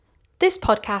This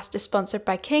podcast is sponsored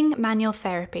by King Manual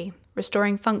Therapy,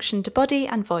 restoring function to body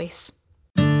and voice.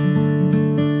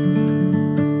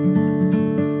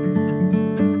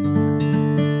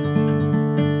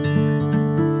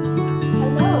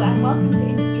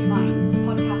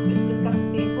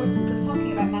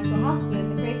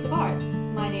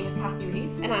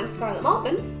 Scarlett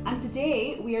Maltman. And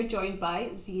today we are joined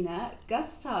by Xena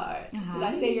Gusthart. Uh-huh. Did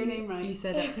I say your name right? You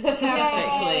said it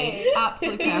perfectly.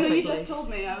 Absolutely perfectly. Even though you just told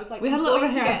me, I was like, we had a little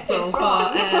rehearsal,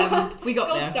 but we got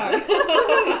Gold there.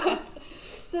 Star.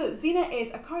 So Xena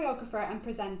is a choreographer and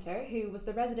presenter who was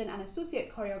the resident and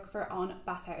associate choreographer on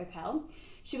Bat Out of Hell.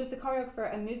 She was the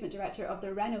choreographer and movement director of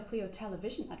the Renault Clio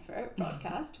television advert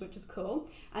broadcast, which is cool.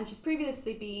 And she's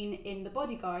previously been in The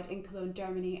Bodyguard in Cologne,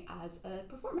 Germany as a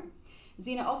performer.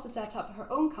 Xena also set up her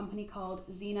own company called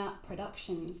Xena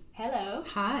Productions. Hello.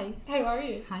 Hi. How are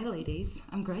you? Hi, ladies.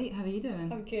 I'm great. How are you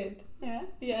doing? I'm good. Yeah.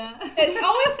 It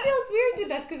always feels weird doing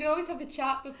this because we always have the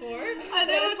chat before. I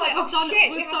know, it's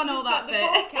like, we've done all that bit.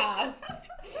 Podcast.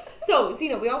 So,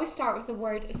 Xena, we always start with the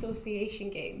word association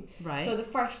game. Right. So the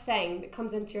first thing that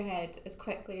comes into your head as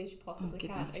quickly as you possibly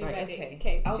can. Are you right, ready?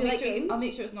 Okay. Do you like games? I'll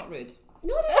make sure it's not rude.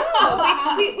 No.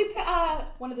 we put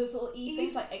one of those little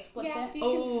things like explicit. Yeah, so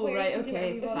you can swear. Right, you can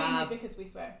okay. do Fab. Because we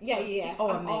swear. Yeah. Oh,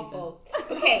 I'm amazing. awful.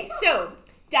 Okay, so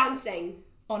dancing,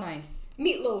 On ice.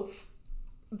 meatloaf,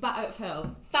 Bat Out of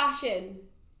Hell fashion,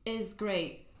 is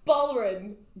great.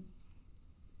 ballroom,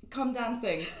 Come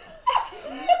dancing.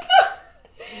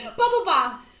 bubble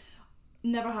bath.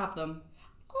 Never have them.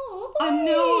 Oh, I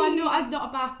know. I'm not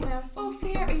a bath person. Oh,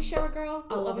 fair. Are you a shower girl?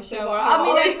 I love a Obviously, shower. what- I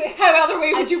mean, how other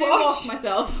way would you do wash?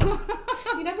 myself.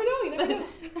 You never know.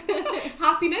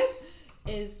 Happiness,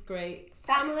 Is great.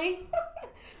 family,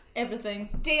 Everything.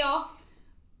 day off,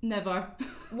 Never.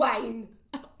 wine.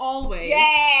 Always.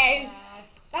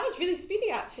 Yes. That was really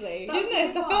speedy, actually. That was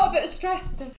Goodness, really I fun. felt a bit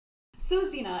stressed. So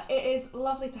Xena, it is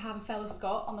lovely to have a fellow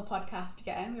Scot on the podcast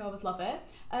again. We always love it.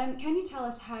 Can you tell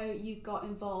us how you got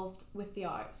involved with the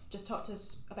arts? Just talk to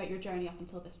us about your journey up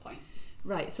until this point.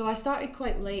 Right, so I started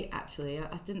quite late actually.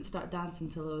 I didn't start dancing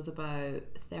until I was about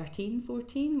 13,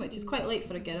 14, which is quite late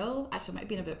for a girl. Actually, I might have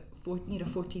been about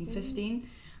 14, 15.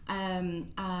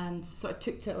 And sort of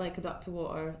took to it like a duck to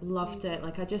water, loved it.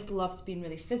 Like I just loved being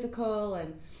really physical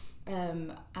and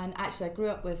actually I grew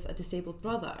up with a disabled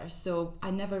brother, so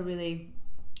I never really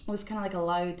was kind of like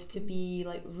allowed to be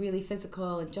like really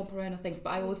physical and jump around and things, but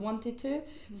I always wanted to.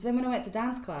 So then when I went to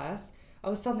dance class, I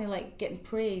was suddenly like getting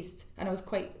praised and I was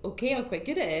quite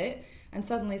good at it, and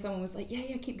suddenly someone was like,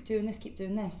 yeah, keep doing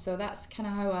this. So that's kind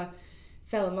of how I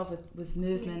fell in love with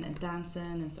movement and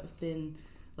dancing and sort of been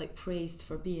like praised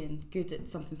for being good at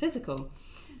something physical.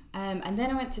 And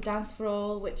then I went to Dance for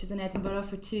All, which is in Edinburgh,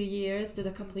 for 2 years. Did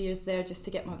a couple of years there just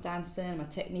to get my dancing, my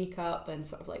technique up and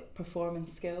sort of like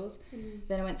performance skills.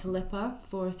 Then I went to LIPA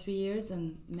for 3 years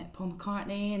and met Paul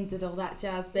McCartney and did all that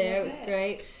jazz there. It was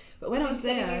great. But when I was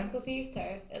there, musical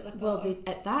theatre at LIPA? well,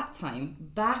 at that time,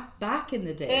 back in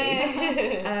the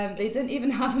day, they didn't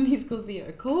even have a musical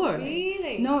theatre course.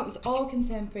 Really? No, it was all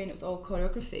contemporary and it was all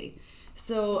choreography.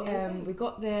 So we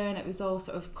got there and it was all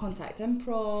sort of contact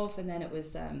improv, and then it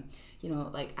was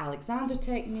like Alexander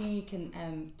technique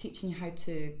and teaching you how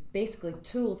to, basically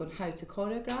tools on how to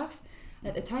choreograph. And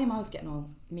at the time I was getting all,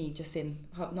 me just saying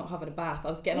not having a bath, I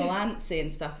was getting all antsy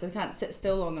and stuff, so I can't sit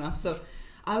still long enough. So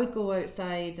I would go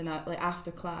outside and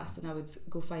after class, and I would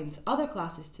go find other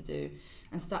classes to do,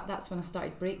 and that's when I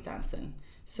started breakdancing.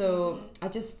 So I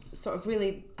just sort of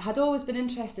really had always been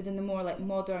interested in the more like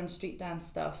modern street dance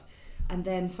stuff, and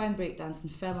then found breakdance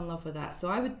and fell in love with that. So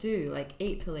I would do like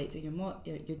 8 till 8, do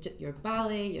your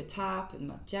ballet, your tap, and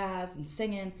my jazz and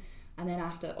singing. And then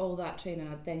after all that training,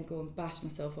 I'd then go and bash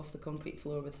myself off the concrete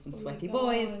floor with some sweaty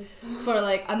boys for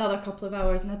like another couple of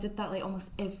hours. And I did that like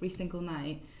almost every single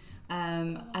night.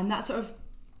 And that sort of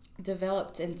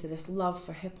developed into this love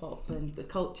for hip hop and the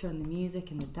culture and the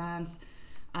music and the dance.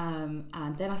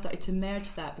 And then I started to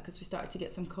merge that because we started to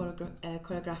get some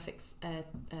choreographics,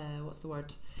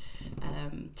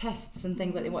 tests and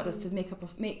things like they wanted us to make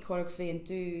choreography and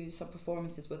do some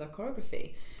performances with our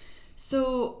choreography.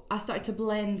 So I started to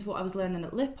blend what I was learning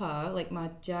at LIPA, like my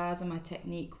jazz and my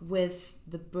technique, with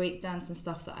the breakdance and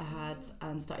stuff that I had,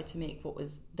 and started to make what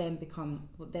then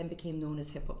became known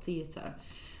as hip hop theatre.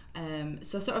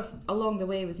 So sort of along the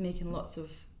way I was making lots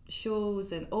of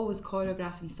shows and always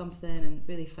choreographing something, and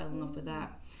really fell in love with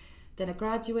that. Then I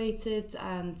graduated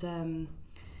and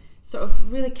sort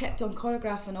of really kept on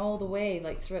choreographing all the way,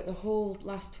 like throughout the whole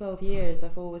last 12 years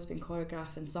I've always been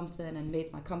choreographing something, and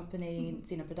made my company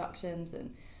Xena Productions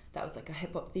and that was like a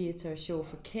hip hop theatre show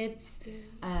for kids.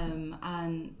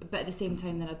 But at the same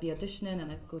time then I'd be auditioning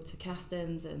and I'd go to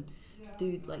castings and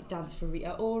do like Dance for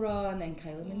Rita Ora and then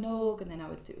Kylie Minogue, and then I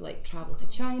would do like travel to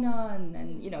China, and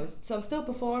then so I was still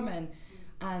performing,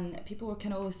 and people were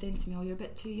kind of always saying to me, oh, you're a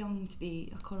bit too young to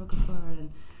be a choreographer,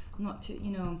 and I'm not too,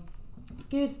 it's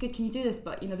good, can you do this?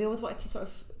 But they always wanted to sort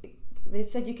of, they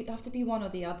said you could have to be one or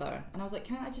the other, and I was like,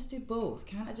 can't I just do both?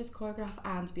 Can't I just choreograph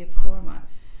and be a performer?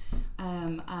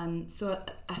 And so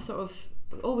I sort of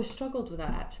always struggled with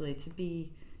that, actually, to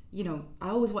be, I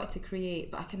always wanted to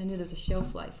create, but I kind of knew there was a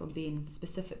shelf life on being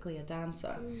specifically a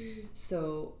dancer.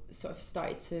 So sort of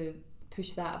started to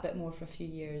push that a bit more for a few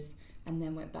years, and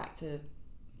then going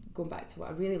back to what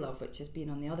I really love, which is being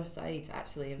on the other side,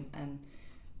 actually, and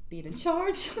being in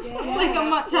charge. It's like I'm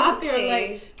much happier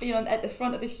like being at the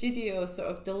front of the studio, sort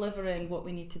of delivering what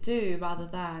we need to do, rather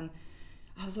than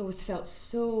I was always felt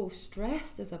so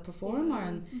stressed as a performer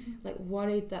and like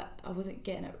worried that I wasn't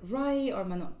getting it right, or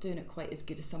am I not doing it quite as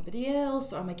good as somebody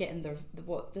else, or am I getting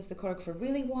what does the choreographer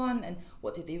really want, and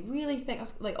what do they really think? I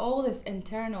was, like, all this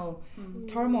internal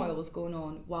turmoil was going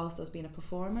on whilst I was being a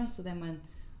performer. So then when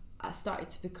I started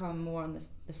to become more on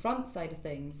the front side of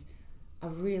things, I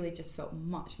really just felt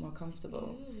much more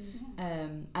comfortable,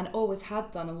 and always had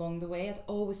done along the way. I'd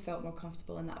always felt more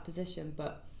comfortable in that position,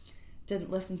 but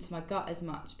didn't listen to my gut as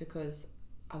much because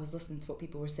I was listening to what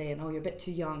people were saying. Oh, you're a bit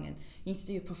too young and you need to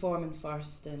do your performing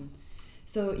first. And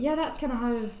so that's kind of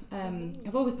how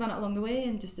I've always done it along the way,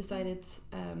 and just decided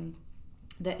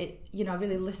that it, I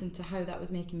really listened to how that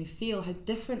was making me feel, how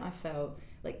different I felt,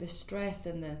 like the stress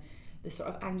and the sort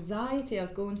of anxiety I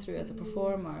was going through as a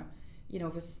performer,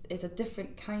 is a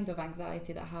different kind of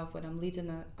anxiety that I have when I'm leading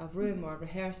a room or a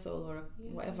rehearsal or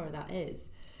whatever that is.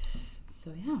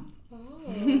 So wow,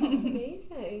 that's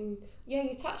amazing. Yeah,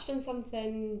 you touched on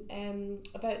something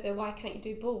about the why can't you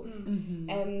do both.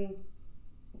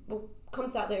 We'll come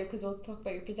to that later because we'll talk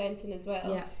about your presenting as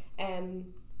well.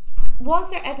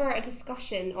 Was there ever a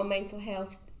discussion on mental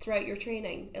health throughout your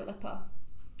training at LIPA?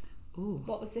 Ooh.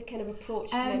 What was the kind of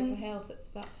approach to mental health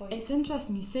at that point? It's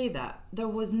interesting you say that. There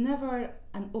was never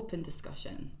an open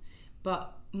discussion,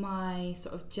 but my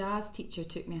sort of jazz teacher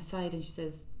took me aside and she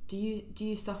says, do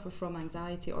you suffer from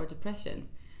anxiety or depression?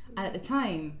 And at the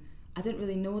time I didn't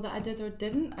really know that I did or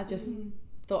didn't. I just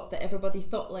thought that everybody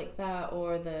thought like that,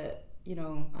 or that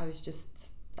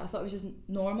I thought it was just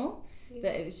normal,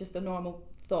 that it was just a normal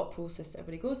thought process that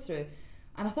everybody goes through.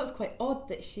 And I thought it was quite odd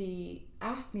that she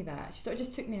asked me that. She sort of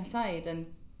just took me aside, and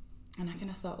I kind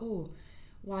of thought, oh,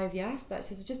 why have you asked that?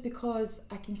 She says, just because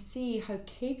I can see how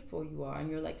capable you are, and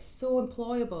you're like so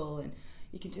employable, and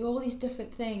you can do all these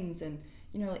different things, and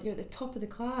like you're at the top of the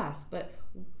class, but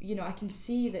I can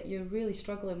see that you're really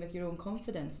struggling with your own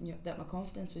confidence, and that my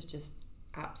confidence was just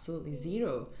absolutely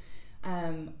zero.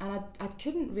 And I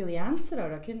couldn't really answer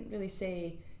her. I couldn't really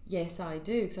say yes I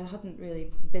do, because I hadn't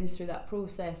really been through that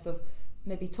process of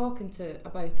maybe talking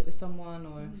about it with someone,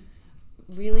 or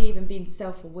really even being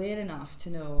self-aware enough to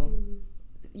know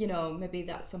maybe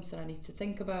that's something I need to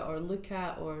think about or look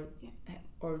at, or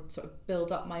sort of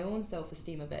build up my own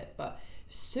self-esteem a bit. But it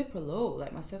was super low.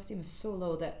 Like, my self-esteem was so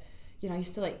low that I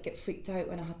used to like get freaked out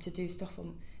when I had to do stuff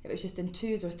it was just in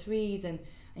 2s or 3s, and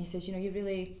he says, you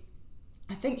really,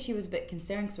 I think she was a bit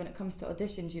concerned because when it comes to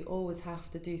auditions you always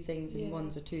have to do things in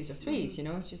 1s or 2s or 3s,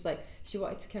 it's just like she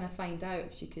wanted to kind of find out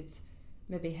if she could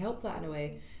maybe help that in a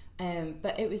way,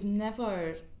 but there was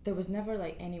never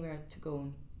like anywhere to go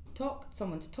and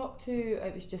someone to talk to.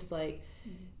 It was just like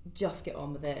just get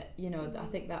on with it. I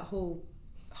think that whole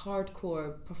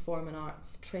hardcore performing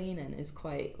arts training is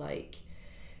quite like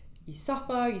you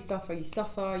suffer,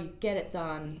 you get it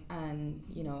done, and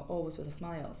always with a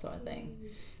smile sort of thing.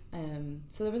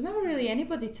 So there was never really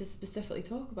anybody to specifically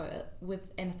talk about it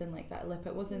with anything like that at LIPA.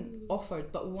 It wasn't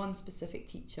offered, but one specific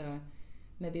teacher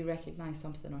maybe recognised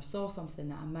something or saw something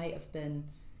that I might have been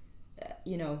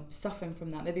suffering from,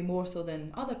 that maybe more so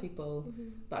than other people,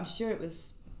 but I'm sure it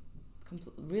was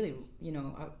really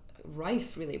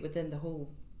rife really within the whole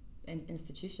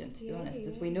institution, to be honest,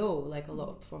 as we know, like a lot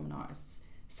of performing artists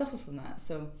suffer from that.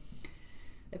 So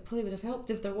it probably would have helped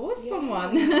if there was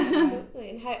someone. Absolutely.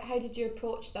 And how did you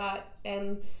approach that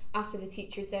after the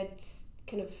teacher did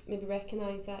kind of maybe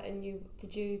recognise that, and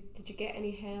did you get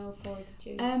any help, or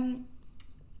did you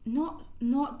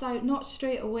not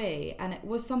straight away? And it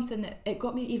was something that it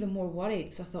got me even more worried,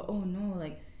 because I thought, oh no,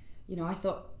 like I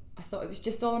thought it was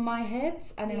just all in my head,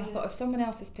 and then I thought, if someone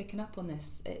else is picking up on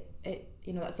this, it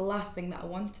that's the last thing that I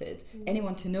wanted,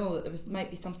 anyone to know that there might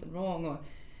be something wrong, or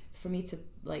for me to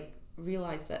like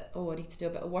realise that, oh, I need to do a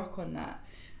bit of work on that.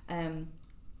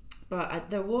 but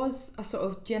there was a sort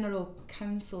of general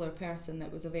counsellor person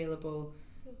that was available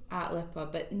at LIPA,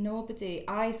 but nobody.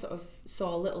 I sort of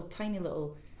saw a tiny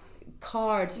little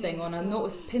card thing on a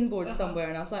notice pinboard somewhere,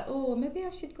 and I was like, oh, maybe I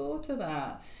should go to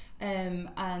that.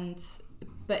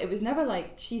 But it was never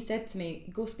like she said to me,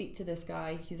 go speak to this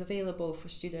guy, he's available for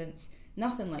students.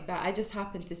 Nothing like that. I just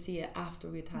happened to see it after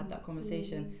we'd had that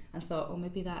conversation and thought, oh,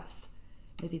 maybe that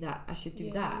I should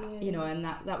do that, you know. And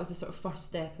that was the sort of first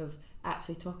step of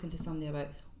actually talking to somebody about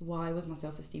why was my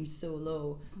self-esteem so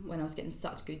low when I was getting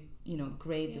such good, you know,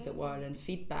 grades as it were, and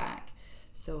feedback.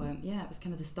 So it was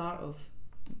kind of the start of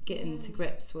getting to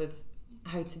grips with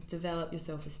how to develop your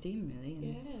self-esteem,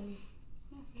 really. And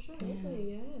for sure.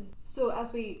 Absolutely, So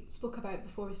as we spoke about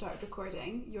before we started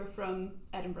recording, you're from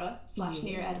Edinburgh /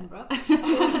 near Edinburgh.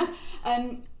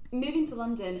 Moving to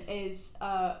London is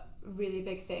a really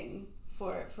big thing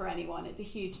for anyone. It's a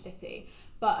huge city,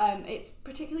 but it's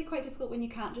particularly quite difficult when you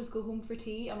can't just go home for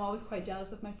tea. I'm always quite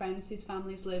jealous of my friends whose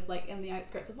families live like in the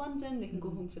outskirts of London. They can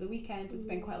go home for the weekend and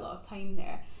spend quite a lot of time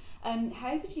there.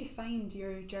 How did you find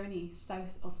your journey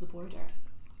south of the border?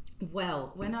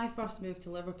 Well, when I first moved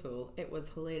to Liverpool, it was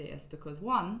hilarious because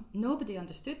one, nobody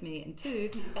understood me, and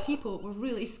two, people were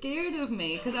really scared of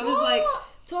me because I was like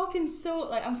talking so,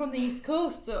 like, I'm from the East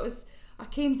Coast, so I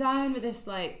came down with this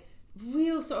like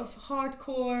real sort of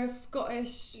hardcore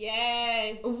Scottish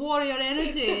warrior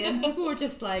energy, and people were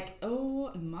just like,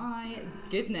 oh my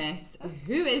goodness,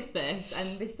 who is this?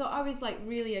 And they thought I was like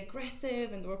really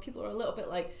aggressive, and there were people who were a little bit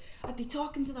like, I'd be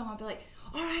talking to them, I'd be like,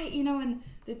 all right, you know, and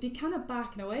they'd be kind of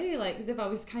backing away, like as if I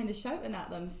was kind of shouting at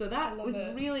them. So that was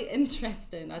really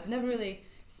interesting. I'd never really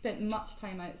spent much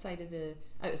time outside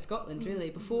of Scotland really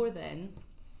before then,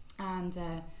 and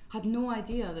had no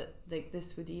idea that like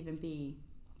this would even be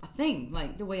a thing,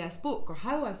 like the way I spoke or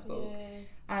how I spoke,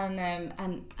 and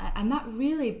that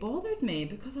really bothered me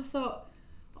because I thought,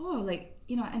 oh, like,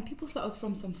 you know, and people thought I was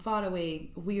from some faraway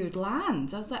weird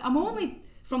land. I was like, I'm only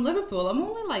from Liverpool, I'm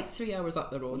only like 3 hours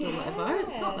up the road or whatever,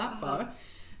 it's not that far.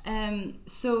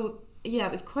 So yeah,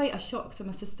 it was quite a shock to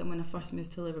my system when I first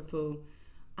moved to Liverpool.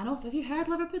 And also, have you heard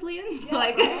Liverpudlians?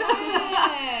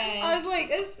 I was like,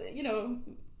 this, you know,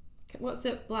 what's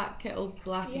it, black kettle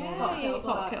black and all that,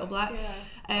 hot kettle black.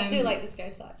 I do like the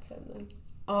Scouse accent though.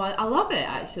 Oh, I love it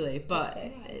actually, but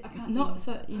not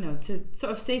so, you know, to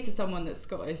sort of say to someone that's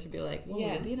Scottish and be like, whoa,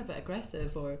 you're being a bit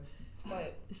aggressive, or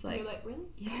it's like you're like, really?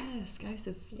 Yeah, Scouse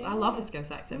is. I love a Scouse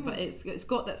accent, but it's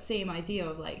got that same idea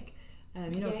of like,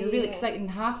 you know, if you're really excited and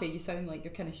happy, you sound like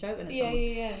you're kind of shouting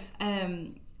at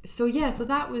someone. So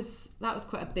that was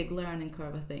quite a big learning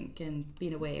curve, I think, and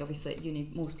being away. Obviously at uni,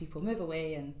 most people move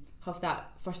away and have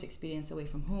that first experience away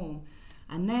from home,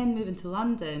 and then moving to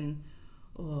London.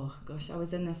 Oh gosh, I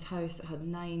was in this house that had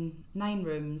nine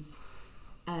rooms.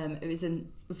 It was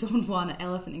in Zone 1 at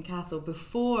Elephant and Castle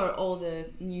before all the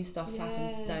new stuff's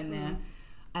happened down there.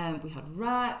 We had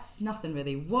rats, nothing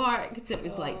really worked. It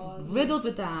was like riddled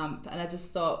with damp, and I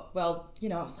just thought, well, you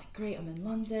know, I was like, great, I'm in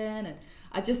London, and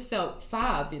I just felt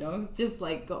fab, you know, just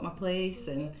like got my place,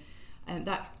 and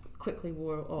that quickly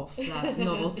wore off, that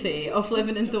novelty of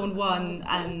living in Zone 1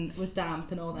 and with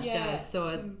damp and all that jazz.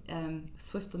 So I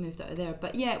swiftly moved out of there.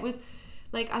 But yeah, it was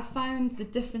like, I found the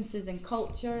differences in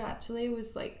culture actually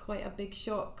was like quite a big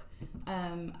shock,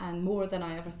 and more than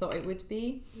I ever thought it would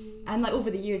be. And like over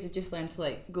the years I've just learned to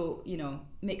like go, you know,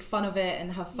 make fun of it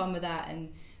and have fun with that,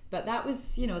 but that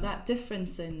was, you know, that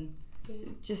difference in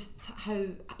just how,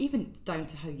 even down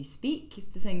to how you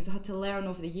speak, the things I had to learn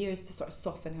over the years to sort of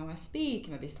soften how I speak,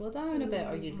 maybe slow down a bit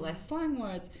or use less slang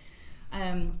words.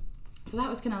 So that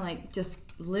was kind of like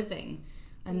just living,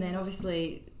 and then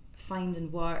obviously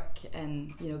finding work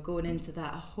and, you know, going into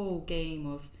that whole game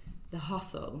of the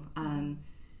hustle and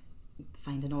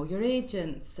finding all your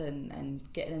agents and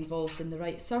getting involved in the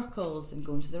right circles and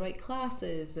going to the right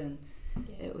classes, and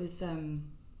it was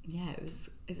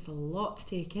it was a lot to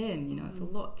take in, you know. It's a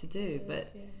lot to do,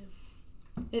 but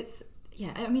it's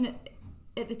I mean,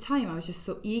 at the time I was just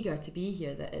so eager to be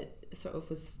here that it sort of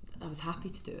was, I was happy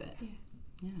to do it.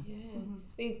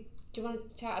 Do you want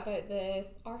to chat about the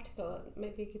article? It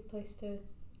might be a good place to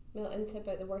melt into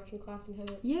about the working class and how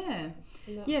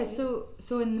it's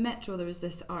so in the Metro there was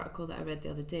this article that I read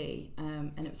the other day,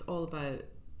 and it was all about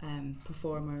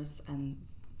performers and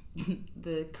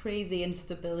the crazy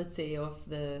instability of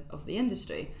the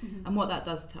industry and what that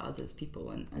does to us as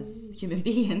people and as human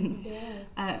beings.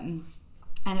 And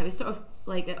it was sort of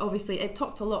like, obviously it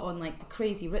talked a lot on like the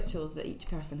crazy rituals that each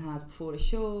person has before a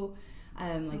show,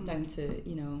 like down to,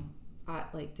 you know,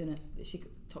 at like doing it. She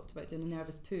talked about doing a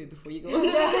nervous poo before you go on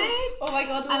stage. Oh my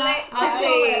god,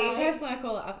 literally. Personally, I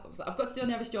call it. I've got to do a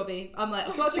nervous jobby. I'm like,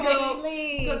 I've got to go.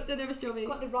 Got to do a nervous jobby.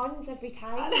 Got the runs every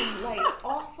time. Like, it's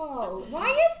awful. Why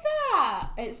is that?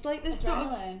 It's like this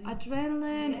adrenaline. sort of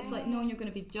adrenaline. Yeah. It's like knowing you're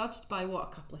going to be judged by a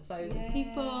couple of thousand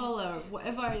people or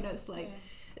whatever. You know, it's like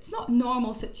it's not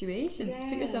normal situations to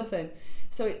put yourself in.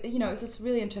 So, you know, it's this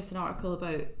really interesting article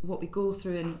about what we go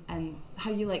through and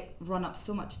how you like run up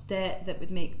so much debt that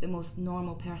would make the most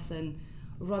normal person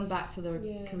run back to their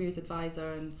careers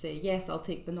advisor and say, yes, I'll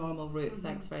take the normal route,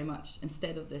 thanks very much,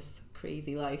 instead of this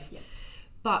crazy life. Yeah.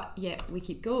 But we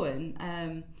keep going.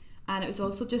 And it was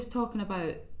also just talking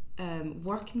about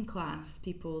working class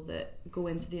people that go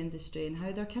into the industry and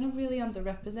how they're kind of really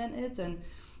underrepresented, and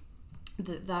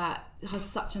that has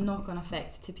such a knock-on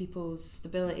effect to people's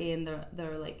stability and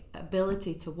their like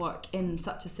ability to work in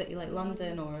such a city like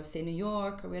London or say New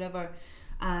York or wherever.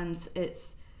 And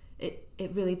it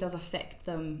really does affect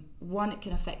them. One, it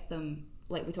can affect them,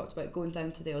 like we talked about, going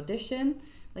down to the audition,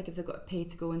 like if they've got to pay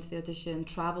to go into the audition,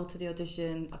 travel to the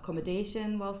audition,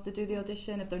 accommodation whilst they do the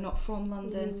audition if they're not from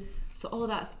London. So all of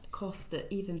that's cost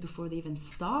that even before they even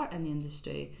start in the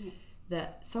industry,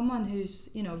 that someone who's,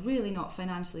 you know, really not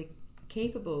financially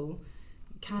capable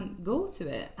can't go to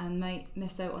it and might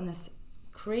miss out on this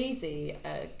crazy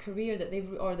career that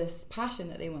they've, or this passion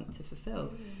that they want to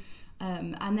fulfill.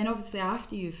 And then obviously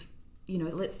after you've, you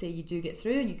know, let's say you do get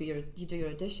through and you do your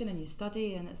audition and you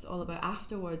study, and it's all about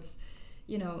afterwards,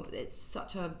 you know, it's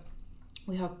such a,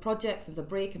 we have projects, there's a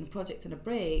break and a project and a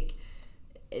break.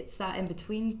 It's that in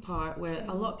between part where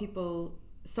a lot of people,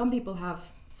 some people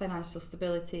have financial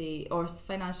stability or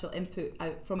financial input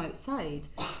out from outside,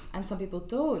 and some people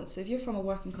don't. So if you're from a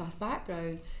working class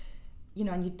background, you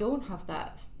know, and you don't have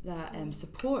that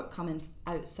support coming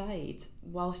outside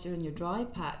whilst you're in your dry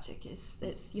patch,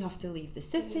 it's you have to leave the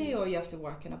city or you have to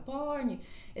work in a bar, and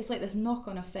it's like this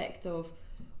knock-on effect of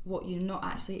what you're not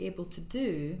actually able to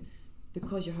do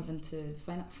because you're having to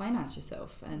finance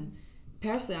yourself. And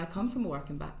personally, I come from a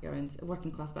working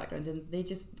class background, and they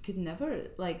just could never,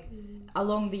 like,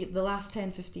 along the last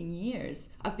 10-15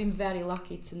 years, I've been very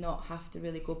lucky to not have to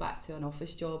really go back to an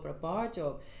office job or a bar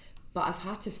job, but I've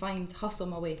had to hustle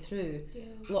my way through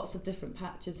lots of different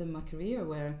patches in my career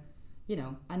where, you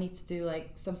know, I need to do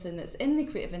like something that's in the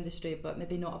creative industry, but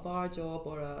maybe not a bar job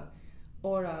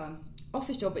or a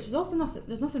office job, which is also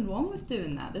there's nothing wrong with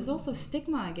doing that. There's also a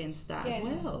stigma against that as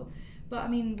well. But I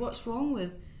mean, what's wrong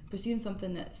with pursuing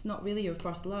something that's not really your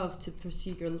first love to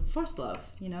pursue your first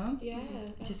love, you know? Yeah.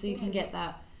 Just so you can get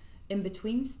that in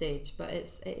between stage. But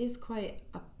it is quite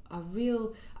a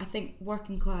real, I think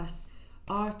working class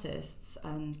artists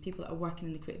and people that are working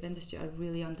in the creative industry are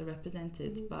really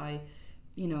underrepresented by,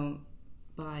 you know,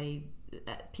 by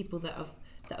people that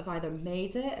have either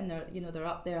made it and they're, you know, they're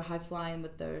up there high flying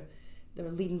with their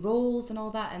leading roles and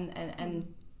all that, and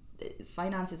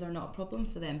finances are not a problem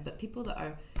for them, but people that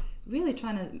are really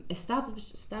trying to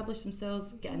establish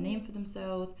themselves, get a name for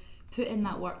themselves, put in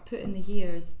that work, put in the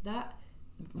years, that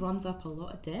runs up a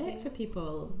lot of debt for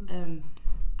people,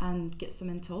 and gets them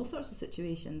into all sorts of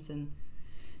situations. And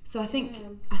so I think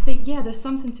there's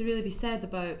something to really be said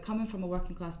about coming from a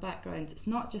working class background. It's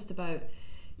not just about,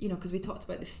 you know, because we talked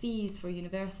about the fees for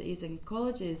universities and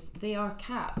colleges, they are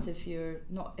capped if your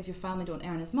family don't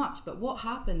earn as much. But what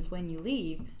happens when you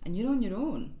leave and you're on your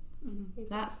own?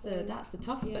 Exactly. That's the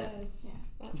tough bit.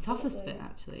 The toughest bit,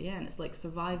 actually. And it's like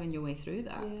surviving your way through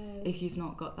that if you've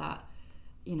not got that,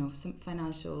 you know, some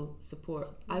financial support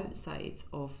outside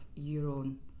of your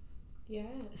own you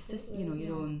know,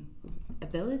 your own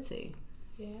ability.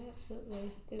 Yeah, absolutely.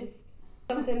 There was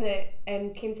something that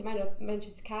came to mind. I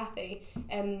mentioned to Cathy,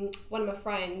 one of my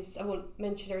friends, I won't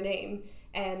mention her name,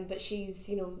 but she's,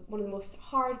 you know, one of the most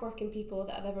hard-working people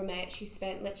that I've ever met. She's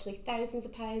spent literally thousands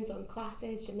of pounds on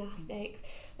classes, gymnastics,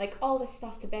 like all this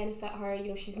stuff to benefit her. You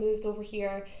know, she's moved over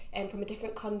here from a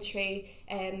different country,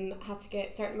 had to get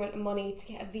a certain amount of money to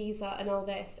get a visa and all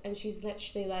this, and she's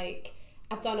literally like,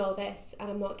 I've done all this and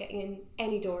I'm not getting in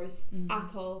any doors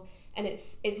at all. And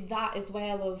it's that as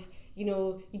well of, you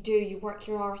know, you work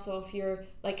your arse off, you're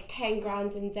like 10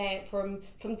 grand in debt from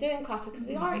doing classes, because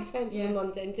they are expensive in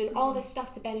London, doing all this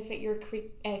stuff to benefit your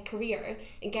career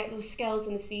and get those skills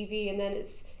on the CV, and then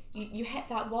it's you hit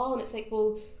that wall, and it's like,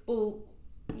 well,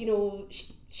 you know,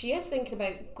 she is thinking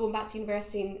about going back to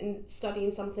university and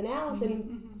studying something else,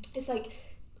 and it's like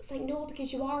no,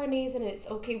 because you are amazing.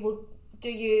 It's okay, well, do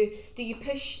you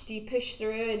push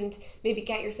through and maybe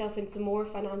get yourself into more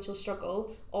financial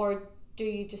struggle, or do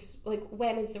you just, like,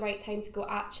 when is the right time to go,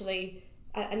 actually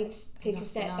I need to take a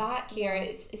step back here?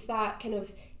 It's that kind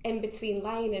of in-between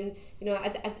line. And, you know,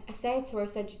 I said to her,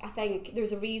 I think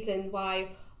there's a reason why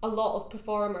a lot of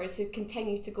performers who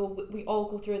continue to go, we all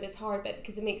go through this hard bit,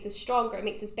 because it makes us stronger, it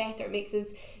makes us better, it makes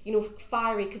us, you know,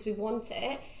 fiery because we want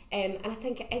it. And I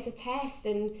think it is a test,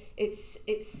 and it's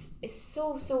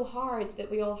so hard that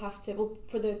we all have to, well,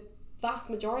 for the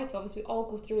vast majority of us, we all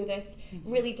go through this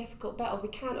really difficult bit of, we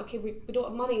don't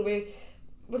have money, we're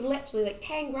literally like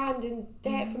 10 grand in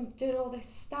debt from doing all this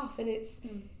stuff, and it's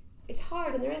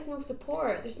hard, and there is no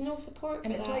support. There's no support for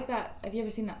and it's that. like that. Have you ever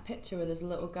seen that picture where there's a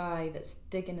little guy that's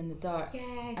digging in the dirt,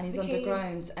 yes, and he's the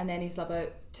underground, cave. and then he's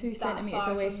about 2 centimeters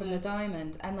away from the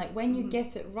diamond, and like when you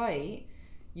get it right,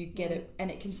 you get it,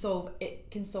 and it can solve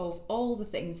all the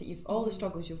things that all the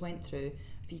struggles you've went through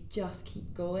if you just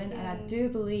keep going. And I do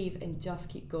believe in just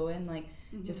keep going, like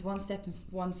just one step and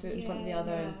one foot in front of the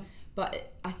other.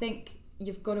 But I think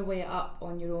you've got to weigh it up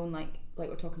on your own, like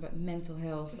we're talking about mental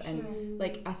health, and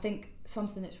like I think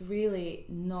something that's really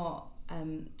not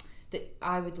that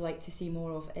I would like to see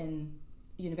more of in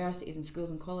universities and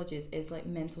schools and colleges is like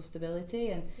mental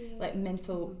stability and like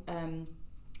mental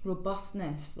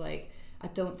robustness. Like I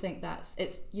don't think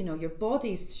it's you know, your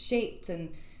body's shaped and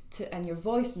your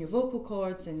voice and your vocal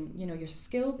cords and, you know, your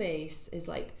skill base is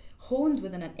like honed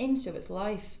within an inch of its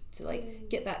life to like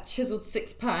get that chiseled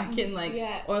six pack and like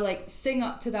or like sing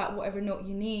up to that whatever note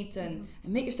you need and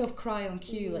make yourself cry on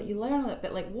cue. Like you learn all that,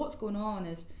 but like what's going on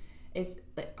is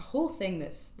like a whole thing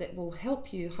that will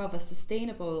help you have a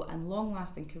sustainable and long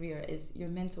lasting career is your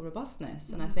mental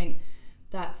robustness. And I think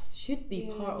that should be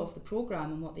part of the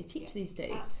program and what they teach these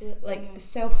days. Absolutely. Like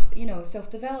self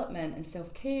development and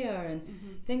self care and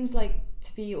things like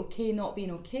to be okay not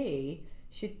being okay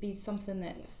should be something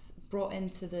that's brought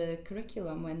into the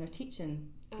curriculum when they're teaching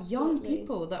young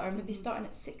people that are maybe starting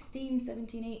at 16,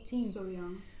 17, 18. So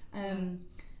young. And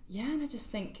I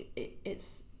just think it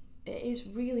is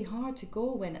really hard to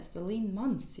go when it's the lean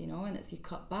months, you know, and it's you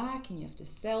cut back and you have to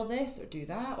sell this or do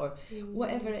that or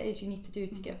whatever it is you need to do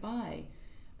to get by.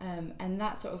 And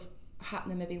that sort of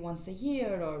happening maybe once a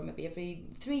year or maybe every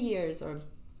 3 years or,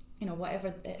 you know,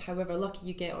 however lucky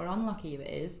you get or unlucky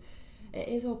it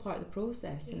is all part of the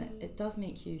process, and it does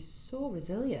make you so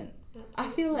resilient. Absolutely. I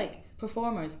feel like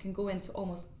performers can go into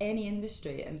almost any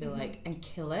industry and be like and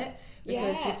kill it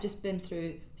because you've just been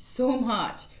through so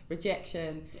much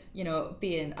rejection, you know,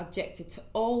 being objected to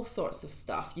all sorts of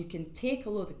stuff. You can take a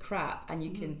load of crap and you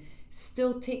can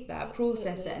still take that,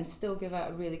 process it, and still give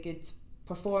out a really good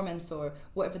performance or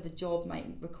whatever the job might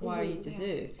require you to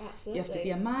do. Absolutely. You have to be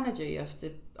a manager, you have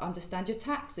to understand your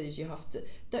taxes,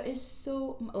 there is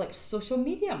so like a social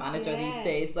media manager these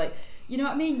days, like, you know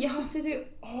what I mean, you have to do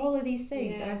all of these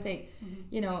things. And I think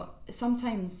you know,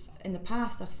 sometimes in the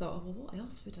past I've thought, oh, well, what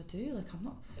else would I do? Like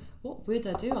what would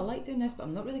I do? I like doing this but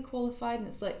I'm not really qualified. And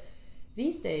it's like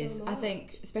these days I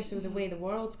think, especially with the way the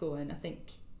world's going, I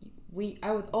think with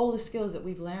all the skills that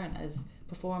we've learned as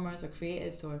performers or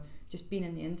creatives or just being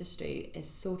in the industry is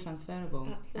so transferable.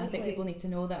 Absolutely. And I think people need to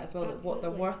know that as well, that what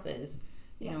their worth is,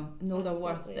 you know their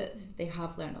worth, that they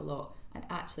have learned a lot, and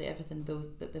actually everything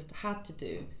that they've had to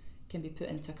do can be put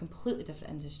into a completely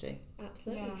different industry.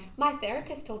 Absolutely. My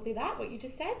therapist told me that, what you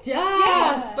just said.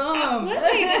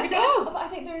 Absolutely. There we go. But I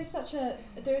think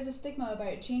there is a stigma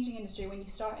about changing industry when you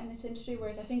start in this industry,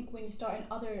 whereas I think when you start in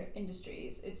other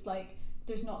industries, it's like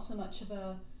there's not so much of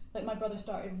a, like my brother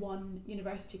started one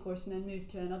university course and then moved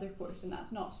to another course, and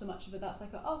that's not so much of it. That's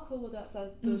like oh cool, well that's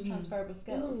those transferable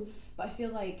skills. But I feel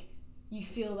like you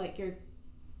feel like you're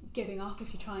giving up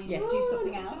if you try and do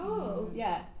something else.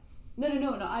 No,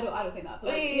 I don't think that.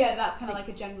 But that's kind of like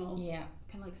a general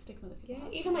kind of like stigma that people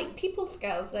have. Even like people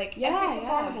skills, like every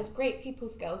performer has great people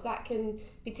skills that can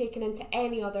be taken into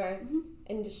any other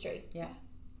industry.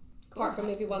 Apart from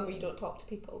maybe one where you don't talk to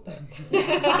people, but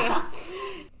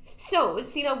So,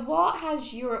 Xena, what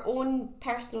has your own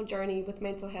personal journey with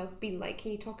mental health been like?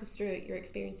 Can you talk us through your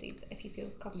experiences if you feel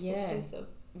comfortable to do so?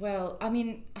 Well, I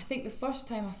mean, I think the first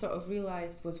time I sort of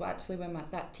realised was actually when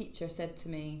that teacher said to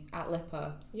me at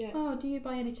LIPA, oh, do you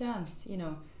by any chance, you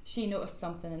know, she noticed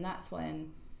something, and that's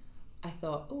when I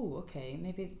thought, oh, okay,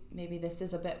 maybe this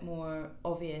is a bit more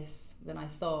obvious than I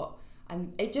thought,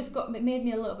 and it made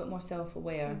me a little bit more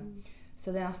self-aware.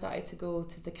 So then I started to go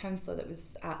to the counsellor that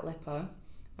was at LIPA,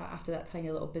 after that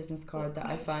tiny little business card that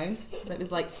I found that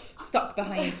was like stuck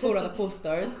behind 4 other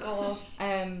posters.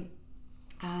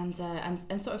 And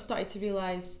sort of started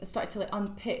to like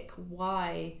unpick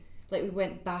why, like we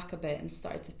went back a bit and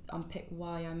started to unpick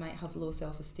why I might have low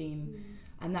self-esteem.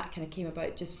 And that kind of came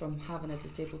about just from having a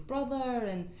disabled brother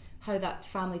and how that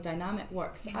family dynamic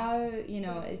works out. You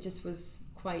know, it just was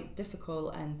quite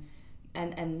difficult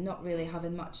and not really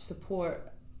having much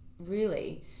support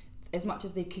really, as much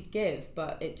as they could give,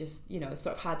 but it just, it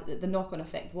sort of had, the knock-on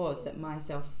effect was that my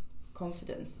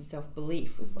self-confidence and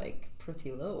self-belief was like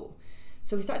pretty low.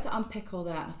 So we started to unpick all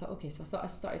that, and I thought, okay, so I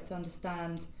started to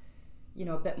understand,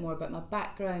 a bit more about my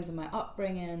background and my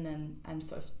upbringing, and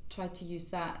sort of tried to use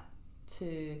that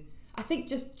to, I think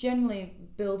just generally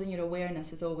building your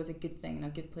awareness is always a good thing and a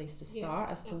good place to start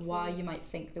as to why you might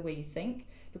think the way you think,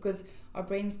 because our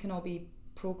brains can all be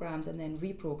programmed and then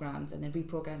reprogrammed and then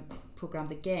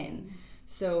programmed again.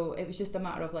 So it was just a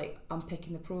matter of like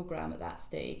unpicking the program at that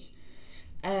stage.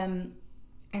 And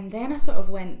then I sort of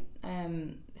went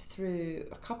through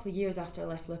a couple of years after I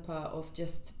left LIPA of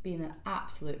just being an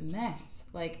absolute mess.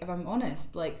 Like, if I'm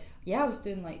honest, like, I was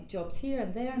doing like jobs here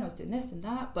and there, and I was doing this and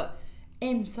that, but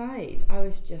inside I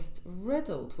was just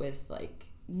riddled with like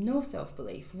no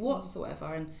self-belief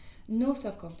whatsoever, and no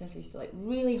self-confidence. I used to like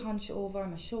really hunch over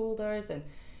my shoulders and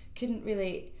couldn't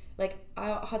really, like,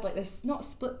 I had like this, not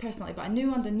split personality, but I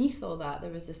knew underneath all that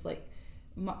there was this like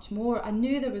much more. I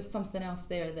knew there was something else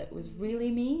there that was really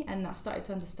me, and I started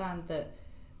to understand that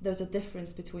there's a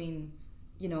difference between,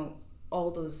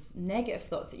 all those negative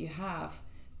thoughts that you have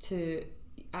to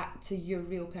your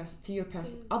real person, to your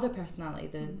other personality,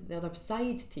 the other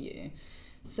side to you.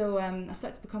 So I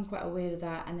started to become quite aware of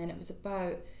that, and then it was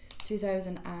about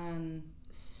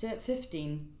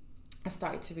 2015 I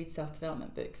started to read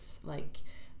self-development books like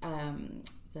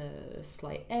The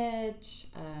Slight Edge,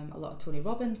 a lot of Tony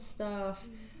Robbins stuff,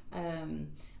 and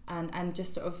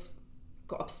just sort of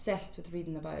got obsessed with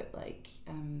reading about like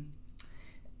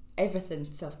everything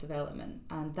self-development,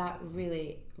 and that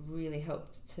really, really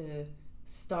helped to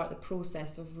start the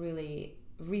process of really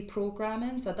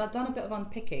reprogramming. So I'd done a bit of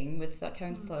unpicking with that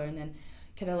counsellor, and then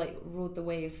kind of like rode the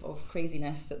wave of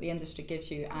craziness that the industry gives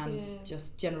you, and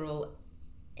just general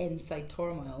inside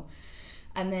turmoil.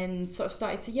 And then sort of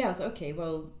started to, I was like, okay,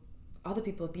 well, other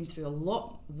people have been through a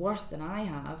lot worse than I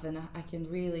have, and I can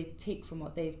really take from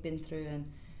what they've been through and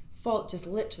just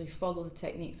literally follow the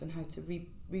techniques on how to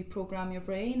reprogram your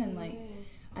brain, and like,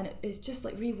 and it's just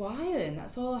like rewiring.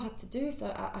 That's all I had to do. So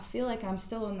I feel like I'm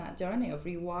still on that journey of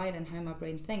rewiring how my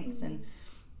brain thinks, and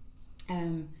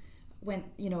went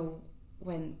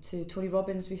to Tony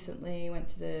Robbins recently, went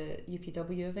to the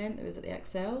UPW event that was at the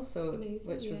Excel, so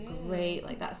amazing, which was great.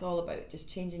 Like, that's all about just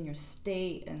changing your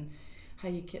state and how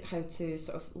to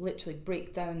sort of literally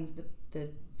break down the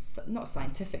not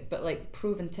scientific, but like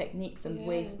proven techniques and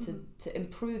ways to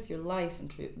improve your life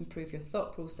and to improve your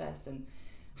thought process, and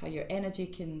how your energy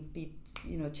can be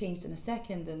changed in a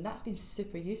second, and that's been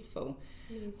super useful.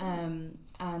 And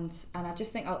I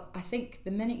just think I think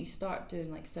the minute you start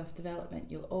doing like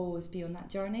self-development, you'll always be on that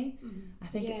journey. I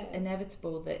think it's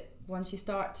inevitable that once you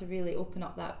start to really open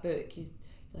up that book, you're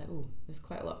like, oh, there's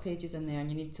quite a lot of pages in there, and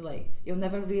you need to like, you'll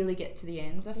never really get to the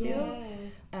end, I feel.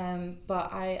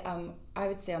 But I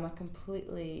would say I'm a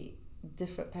completely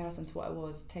different person to what I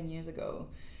was 10 years ago.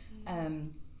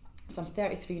 So I'm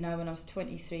 33 now. When I was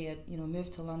 23, I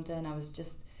moved to London. I was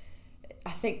just, I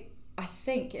think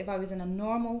if I was in a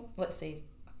normal, let's say,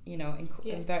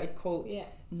 inverted quotes,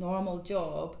 normal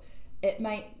job, it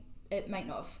might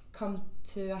not have come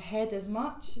to a head as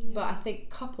much. But I think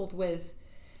coupled with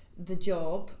the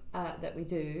job that we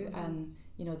do, and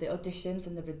the auditions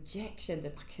and the rejection,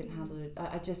 that I couldn't handle it.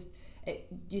 It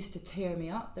used to tear me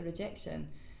up, the rejection,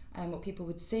 and what people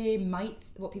would say,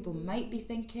 what people might be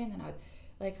thinking, and I would,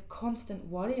 like, a constant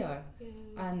worrier.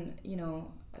 And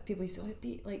people used to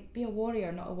be a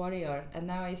warrior, not a worrier, and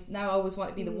now I always want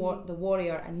to be the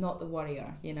warrior and not the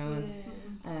worrier,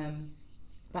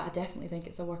 but I definitely think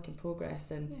it's a work in progress.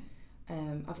 And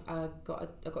I've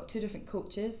got two different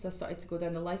coaches, so I started to go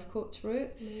down the life coach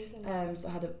route. So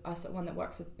I had a sort of one that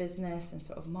works with business and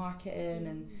sort of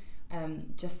marketing,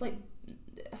 and just like,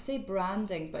 I say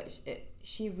branding, but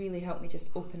she really helped me just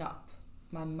open up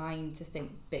my mind to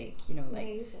think big,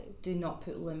 do not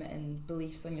put limiting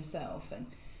beliefs on yourself. And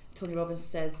Tony Robbins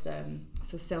says,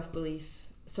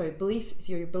 so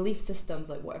your belief systems,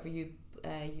 like whatever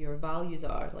your values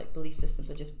are, like belief systems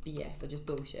are just BS, they're just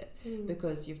bullshit,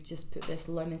 because you've just put this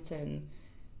limiting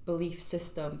belief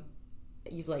system,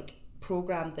 you've like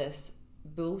programmed this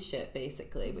bullshit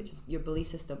basically, which is your belief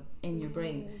system in your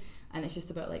brain, and it's just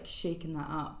about like shaking that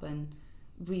up and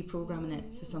reprogramming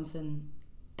it for something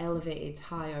elevated,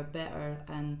 higher, better,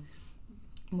 and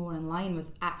more in line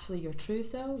with actually your true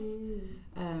self.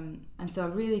 And so I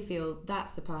really feel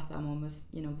that's the path I'm on with,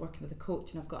 working with a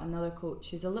coach. And I've got another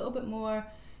coach who's a little bit more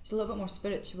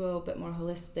spiritual, a bit more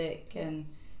holistic, and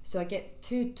so I get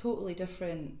two totally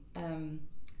different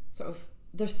sort of,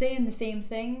 they're saying the same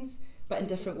things, but in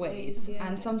different ways. Yeah.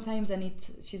 And sometimes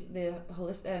she's the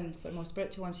holistic, sort of more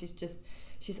spiritual one.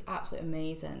 She's absolutely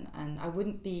amazing, and I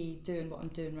wouldn't be doing what I'm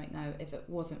doing right now if it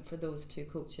wasn't for those two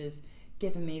coaches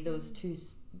giving me those two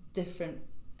different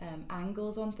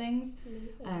angles on things.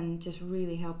 Amazing. And just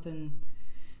really helping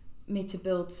me to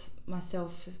build my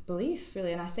self-belief,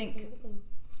 really. And I think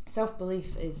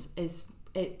self-belief is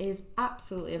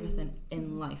absolutely everything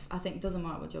in life. I think it doesn't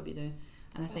matter what job you do,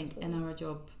 and I think in our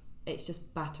job it's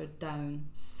just battered down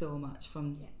so much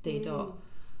from day dot.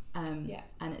 And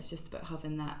it's just about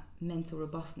having that mental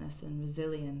robustness and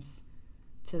resilience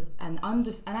and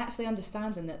actually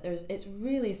understanding that it's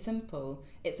really simple.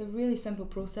 It's a really simple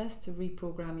process to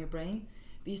reprogram your brain,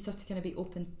 but you just have to kind of be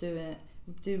open to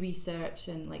do research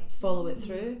and like follow it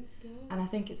through. And I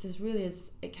think it's as really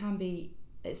as it can be.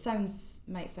 It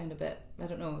might sound a bit, I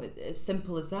don't know, as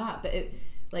simple as that, but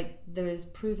there is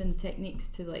proven techniques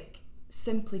to like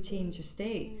simply change your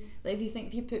state. Like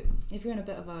if you're in a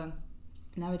bit of a,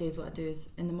 nowadays what I do is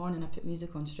in the morning I put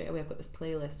music on straight away. I've got this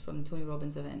playlist from the Tony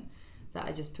Robbins event that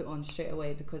I just put on straight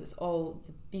away because it's all,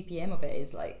 the BPM of it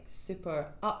is like super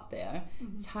up there.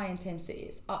 It's high intensity,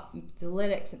 it's up, the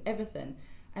lyrics and everything.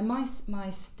 And my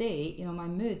state, my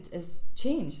mood is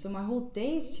changed, so my whole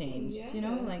day's changed.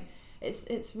 Like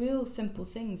it's real simple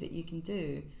things that you can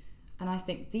do. And I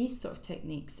think these sort of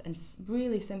techniques and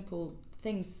really simple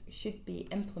things should be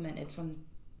implemented from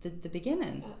the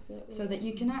beginning. Absolutely. So that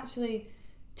you can actually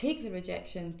take the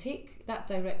rejection, take that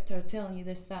director telling you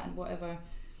this, that and whatever,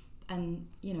 and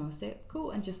say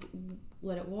cool, and just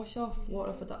let it wash off,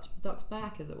 water off a duck's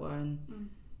back, as it were. And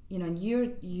and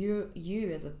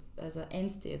you as an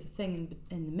entity, as a thing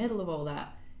in the middle of all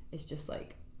that is just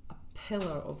like a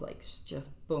pillar of like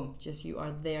just boom, just you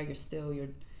are there, you're still, you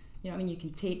know what I mean, you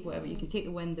can take whatever, you can take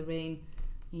the wind, the rain,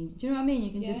 do you know what I mean,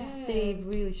 you can just stay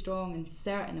really strong and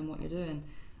certain in what you're doing.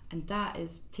 And that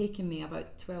is taking me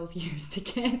about 12 years to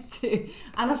get to,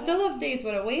 and I still have days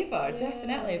where I waver,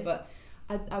 definitely, but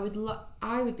I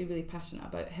would be really passionate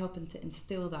about helping to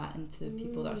instill that into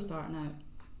people that are starting out.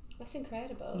 That's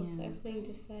incredible. Everything you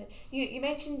just said. You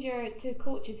mentioned your two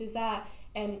coaches. Is that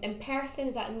in person?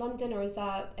 Is that in London, or is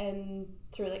that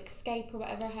through like Skype or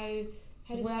whatever?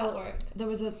 How does that work? There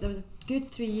was a good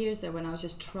 3 years there when I was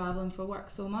just travelling for work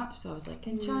so much. So I was like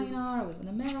in China, I was in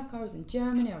America, I was in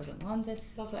Germany, I was in London.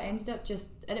 So I ended up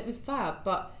and it was fab.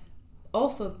 But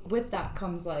also with that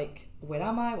comes like, where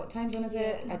am I? What time zone is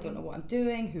it? I don't know what I'm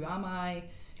doing. Who am I?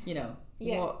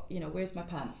 What, where's my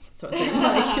pants, sort of thing.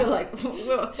 Like, you're like,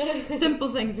 simple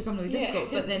things become really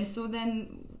difficult. But then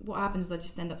what happens is I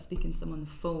just end up speaking to them on the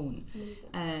phone.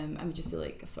 And we just do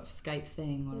like a sort of Skype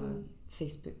thing or a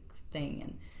Facebook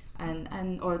thing,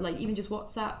 and or like even just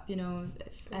WhatsApp,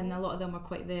 and a lot of them are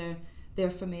quite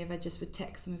there for me. If I just would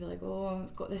text them and be like, oh,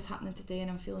 I've got this happening today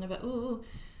and I'm feeling a bit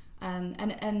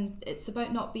and it's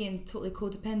about not being totally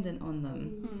codependent on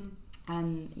them.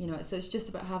 And so it's just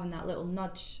about having that little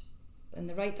nudge in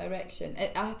the right direction.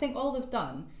 I think all they've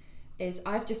done is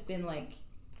I've just been like,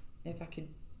 if I could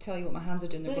tell you what my hands are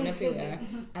doing, they're going everywhere.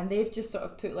 And they've just sort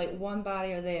of put like one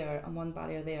barrier there and one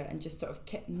barrier there and just sort of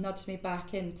nudged me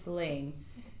back into the lane.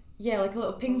 Yeah, like a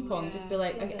little ping pong, just be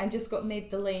like, and just made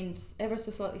the lanes ever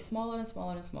so slightly smaller and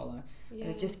smaller and smaller. And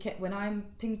it just kept, when I'm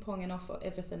ping ponging off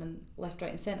everything and left, right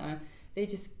and centre, they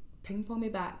just ping pong me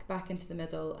back into the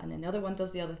middle, and then the other one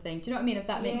does the other thing. Do you know what I mean? If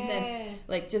that makes sense,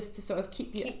 like just to sort of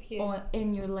keep you on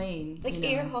in your lane, like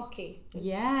air hockey.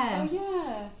 Yes. Oh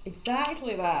yeah,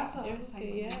 exactly that. That's what I was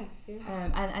thinking.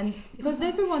 And because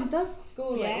everyone does go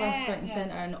like left, right, and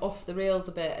centre and off the rails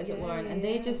a bit, as it were, and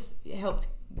they just helped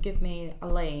give me a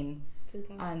lane.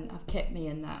 Fantastic. And have kept me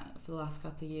in that for the last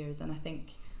couple of years, and I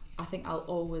think I'll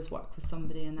always work with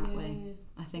somebody in that way.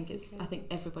 I think I think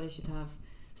everybody should have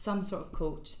some sort of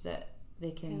coach that they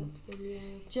can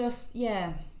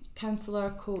counsellor,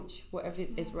 coach, whatever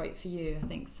is right for you. I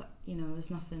think there's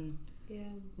nothing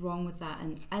wrong with that.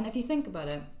 And if you think about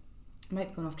it, I might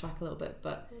be going off track a little bit,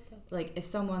 but like if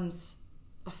someone's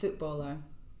a footballer,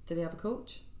 do they have a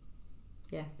coach?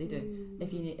 Yeah, they do.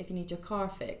 If you need your car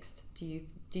fixed, do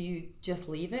you just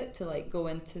leave it to like go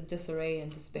into disarray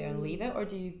and despair and leave it, or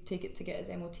do you take it to get his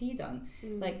MOT done?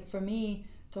 Like for me,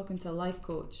 talking to a life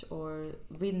coach or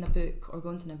reading a book or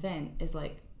going to an event is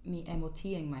like me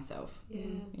MOTing myself,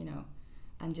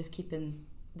 and just keeping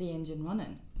the engine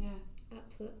running. Yeah,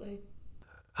 absolutely.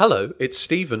 Hello, it's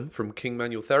Stephen from King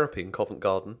Manual Therapy in Covent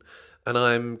Garden, and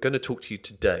I'm going to talk to you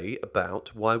today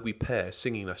about why we pair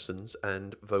singing lessons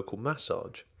and vocal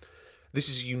massage. This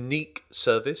is a unique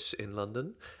service in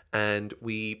London, and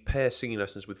we pair singing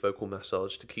lessons with vocal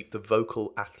massage to keep the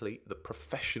vocal athlete, the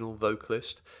professional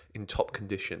vocalist, in top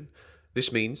condition.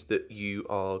 This means that you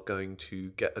are going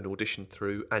to get an audition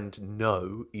through and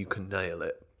know you can nail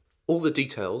it. All the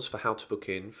details for how to book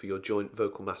in for your joint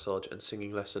vocal massage and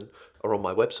singing lesson are on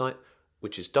my website,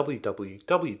 which is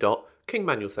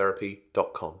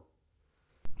www.kingmanualtherapy.com.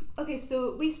 Okay,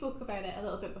 so we spoke about it a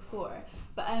little bit before,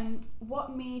 but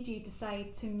what made you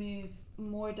decide to move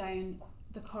more down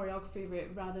the choreography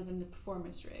route rather than the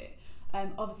performance route?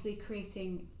 Obviously,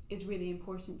 creating is really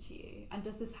important to you, and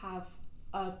does this have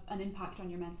an impact on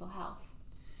your mental health?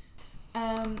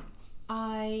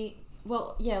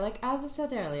 Like as I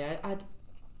said earlier, I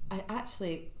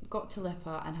actually got to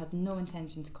LIPA and had no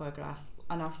intention to choreograph.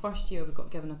 And our first year we got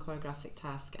given a choreographic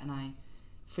task and I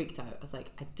freaked out. I was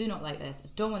like, I do not like this. I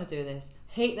don't want to do this.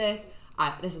 Hate this.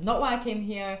 This is not why I came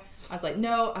here. I was like,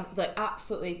 no. I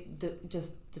absolutely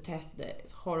just detested it. It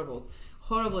was horrible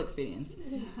experience.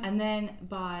 And then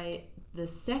by the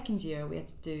second year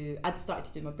I'd started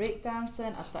to do my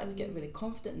breakdancing. I'd started to get really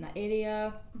confident in that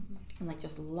area, and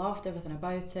just loved everything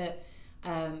about it.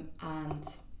 And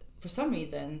for some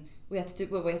reason we had to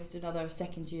do another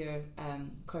second year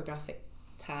choreographic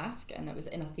task, and it was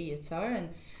in a theatre,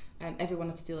 and everyone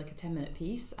had to do like a 10-minute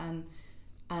piece, and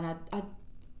I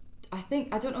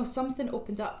think, I don't know, something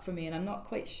opened up for me, and I'm not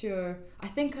quite sure. I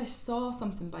think I saw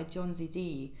something by John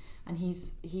Z.D. and he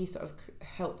sort of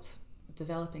helped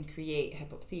develop and create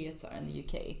hip hop theatre in the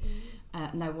UK,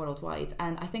 now worldwide.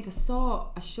 And I think I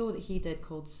saw a show that he did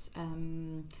called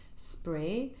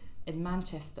Spray in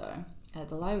Manchester at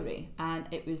the Lowry, and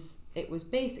it was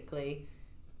basically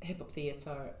hip hop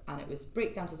theatre, and it was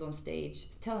breakdancers on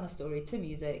stage telling a story to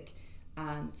music,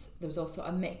 and there was also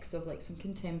a mix of like some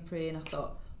contemporary, and I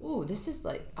thought, oh, this is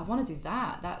like, I want to do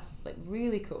that. That's like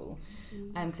really cool,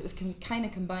 because it was kind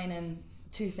of combining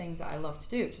two things that I love to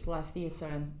do, which was live theatre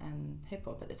and hip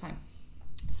hop at the time.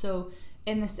 So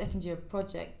in the second year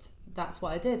project, that's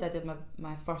what I did. I did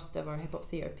my first ever hip hop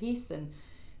theatre piece, and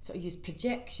sort of used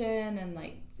projection and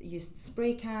like used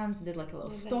spray cans and did like a little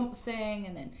stomp thing,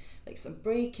 and then like some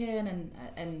breaking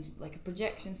and like a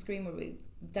projection screen where we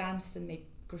danced and made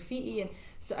graffiti, and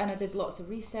I did lots of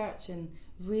research and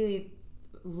really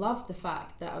loved the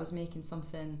fact that I was making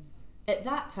something at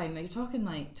that time. Like, you're talking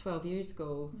like 12 years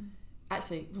ago,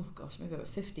 actually, oh gosh, maybe about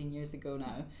 15 years ago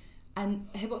now. And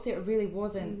hip hop theatre really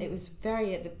wasn't, it was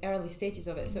very at the early stages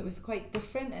of it, so it was quite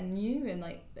different and new, and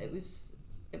like it was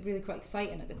really quite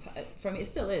exciting at the time. For me, it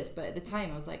still is, but at the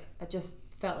time I was like, I just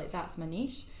felt like that's my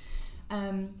niche.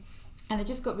 And it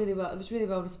just got really well, it was really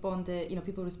well responded,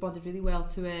 people responded really well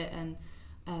to it, and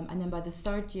then by the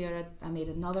third year I made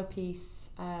another piece,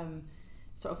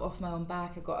 sort of off my own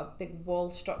back. I got a big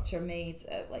wall structure made,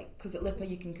 because at LIPA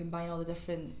you can combine all the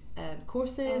different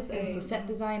courses, and so set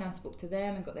design, I spoke to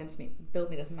them and got them to build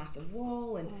me this massive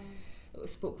wall, and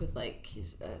spoke with like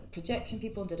projection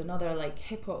people and did another like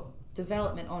hip hop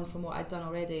development on from what I'd done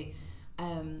already,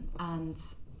 and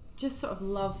just sort of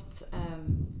loved,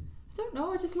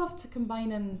 I just loved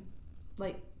combining,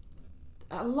 like,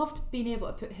 I loved being able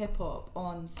to put hip hop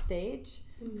on stage,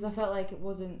 because I felt like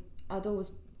I'd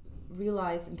always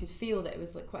realised and could feel that it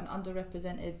was like quite an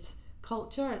underrepresented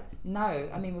culture. Now,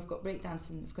 I mean, we've got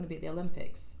breakdancing, it's going to be at the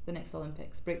Olympics, the next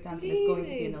Olympics. Breakdancing is going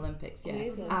to be in the Olympics,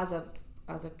 as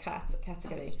a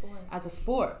category, as a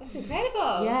sport. That's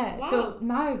incredible. Yeah. Wow. So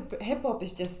now hip hop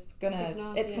is just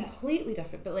gonna, it's completely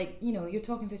different. But like, you're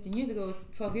talking 15 years ago,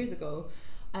 12 years ago,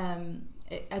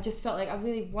 I just felt like I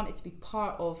really wanted to be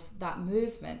part of that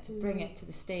movement, to bring it to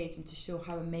the stage and to show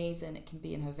how amazing it can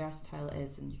be and how versatile it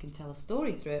is, and you can tell a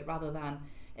story through it rather than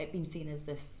it being seen as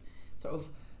this sort of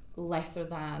lesser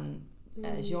than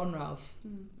genre of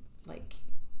like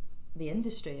the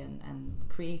industry and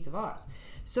creative arts.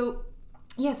 So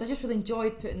yes, I just really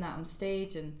enjoyed putting that on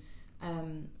stage, and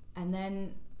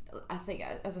then I think,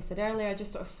 as I said earlier, I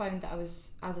just sort of found that I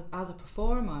was, as a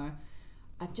performer,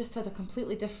 I just had a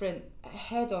completely different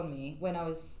head on me when I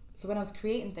was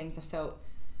creating things. I felt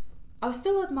I was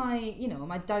still had my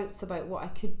my doubts about what I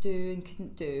could do and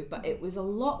couldn't do, but it was a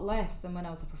lot less than when I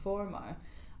was a performer,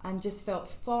 and just felt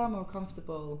far more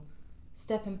comfortable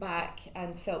stepping back,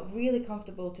 and felt really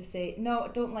comfortable to say, no, I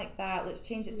don't like that, let's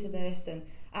change it to this, and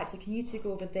actually can you two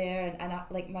go over there, and I,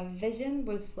 like, my vision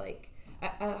was like,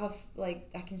 I have like,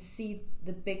 I can see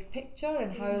the big picture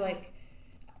and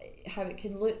how it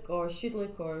can look or should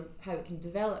look, or how it can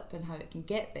develop and how it can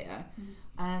get there.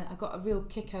 And I got a real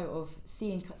kick out of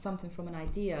seeing something from an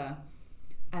idea,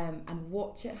 and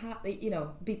watch it happen,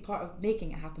 be part of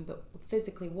making it happen, but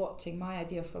physically watching my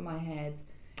idea from my head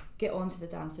get onto the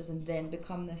dancers and then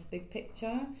become this big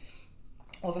picture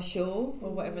of a show or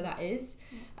whatever that is.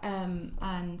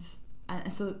 And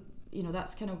so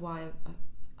that's kind of why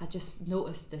I just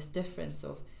noticed this difference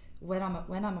of when I'm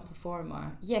a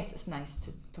performer. Yes, it's nice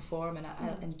to perform, and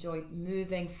I enjoy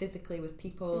moving physically with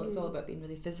people. It's all about being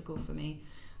really physical for me,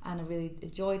 and I really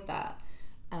enjoyed that.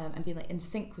 And being like in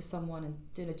sync with someone and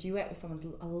doing a duet with someone,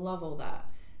 I love all that.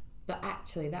 But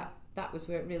actually, that was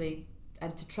where it really,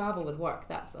 and to travel with work,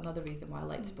 that's another reason why I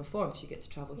like to perform, because you get to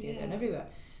travel here, there, and everywhere.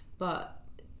 But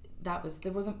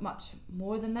there wasn't much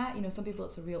more than that. You know, some people,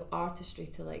 it's a real artistry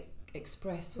to like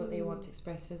express what they want to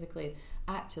express physically.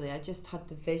 Actually, I just had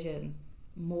the vision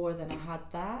more than I had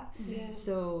that.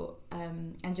 So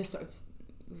and just sort of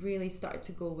really started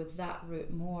to go with that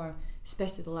route more,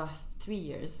 especially the last 3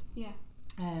 years.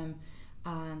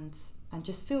 And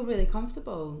just feel really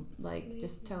comfortable, like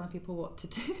just telling people what to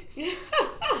do.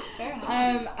 Fair enough.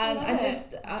 And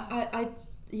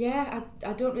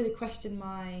I don't really question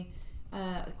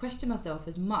myself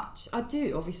as much. I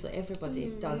do, obviously, everybody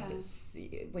does this.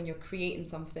 When you're creating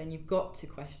something, you've got to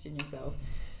question yourself,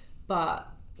 but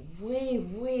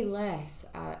way less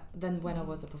than when I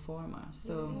was a performer.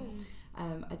 So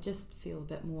I just feel a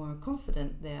bit more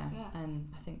confident there, and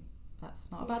I think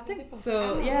that's not a bad thing.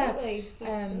 So absolutely.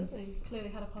 Clearly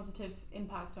had a positive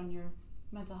impact on your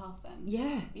mental health then.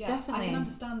 Yeah, definitely. I can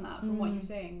understand that from what you're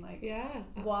saying, like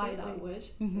why that would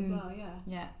as well.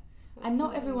 And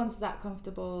not everyone's that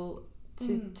comfortable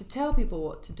to tell people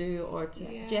what to do, or to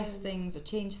suggest things, or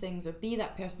change things, or be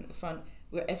that person at the front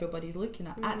where everybody's looking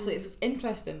at. Actually, it's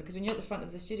interesting, because when you're at the front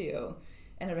of the studio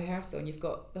in a rehearsal and you've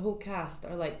got the whole cast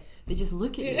are like, they just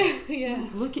look at you,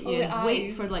 look at you and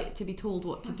wait for like to be told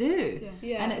what to do.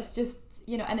 And it's just,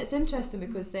 you know, and it's interesting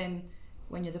because then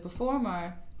when you're the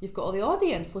performer, you've got all the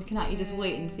audience looking at you, just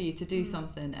waiting for you to do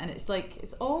something, and it's like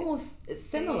it's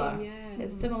similar.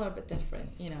 It's similar but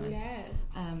different, you know.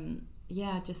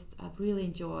 I really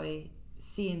enjoy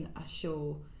seeing a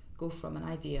show go from an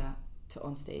idea to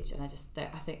on stage, and I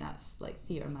think that's like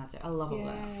theatre magic. I love all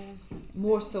that,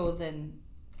 more so than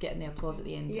getting the applause at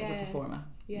the end as a performer.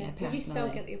 But you still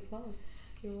get the applause.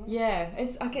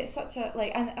 I get such a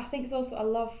like, and I think it's also, I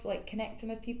love like connecting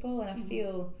with people, and I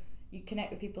feel you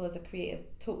connect with people as a creative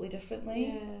totally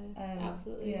differently.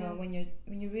 Absolutely. You know, when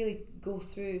you really go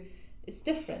through, it's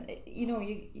different.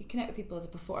 You connect with people as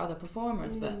other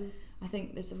performers, but I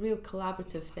think there's a real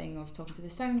collaborative thing of talking to the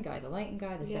sound guy, the lighting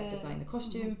guy, the set design, the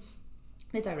costume,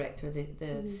 the director,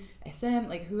 the SM,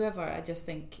 like whoever. I just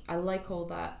think I like all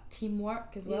that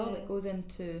teamwork as well that goes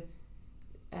into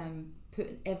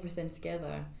putting everything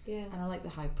together. And I like the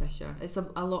high pressure. It's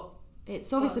a lot.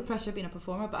 It's obviously pressure being a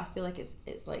performer, but I feel like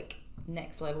it's like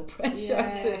next level pressure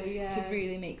to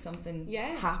really make something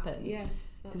happen.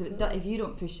 Because if you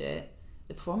don't push it,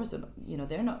 the performers are,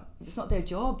 they're not. It's not their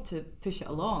job to push it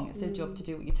along. It's their job to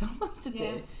do what you tell them to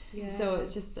do. So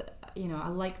it's just that, I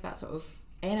like that sort of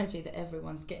energy that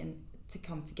everyone's getting to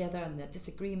come together, and the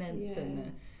disagreements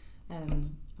and the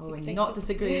when you're not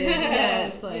disagreeing.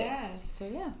 It's like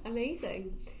so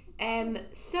amazing.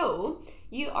 So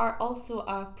you are also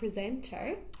a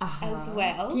presenter as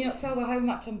well. Can you not tell by how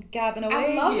much I'm gabbing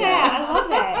away? I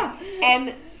love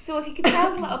it. So if you could tell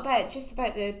us a little bit just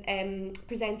about the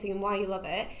presenting and why you love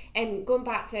it, and going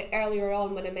back to earlier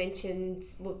on when I mentioned,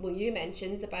 you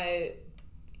mentioned about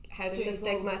how there's a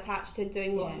stigma attached to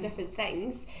doing lots of different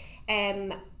things.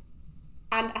 And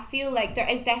I feel like there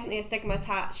is definitely a stigma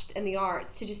attached in the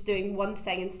arts to just doing one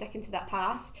thing and sticking to that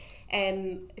path.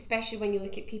 Especially when you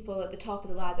look at people at the top of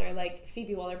the ladder, like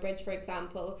Phoebe Waller-Bridge, for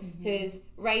example, who's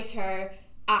writer,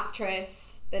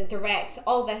 actress, then directs,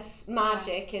 all this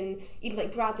magic, and even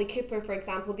like Bradley Cooper, for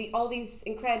example, all these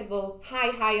incredible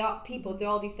high up people do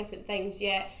all these different things.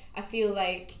 Yet I feel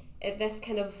like at this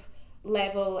kind of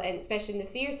level, and especially in the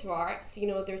theatre arts,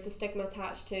 there's a stigma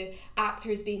attached to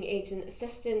actors being agent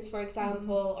assistants, for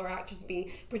example, or actors being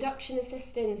production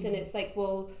assistants, and it's like,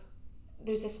 well,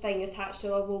 there's this thing attached to,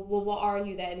 well, what are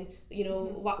you then?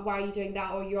 Why are you doing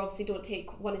that? Or you obviously don't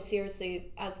take one as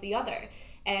seriously as the other.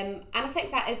 And I think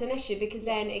that is an issue, because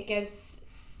then it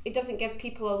doesn't give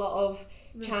people a lot of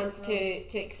chance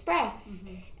to express.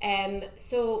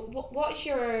 So what's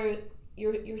your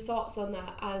thoughts on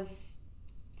that as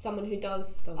someone who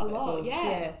does a lot?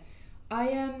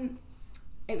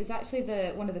 It was actually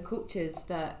one of the coaches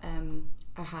that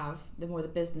I have, the more the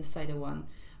business side of one.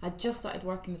 I just started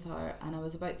working with her, and I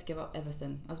was about to give up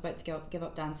everything. I was about to give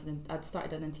up dancing, and I'd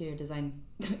started an interior design.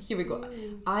 Here we go.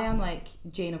 I am like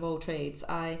Jane of all trades.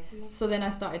 So then I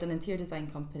started an interior design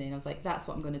company, and I was like, that's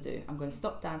what I'm going to do. I'm going to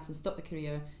stop dancing, stop the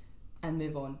career, and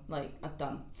move on. Like, I've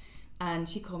done. And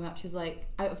she called me up. She's like,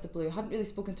 out of the blue. I hadn't really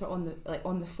spoken to her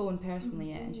on the phone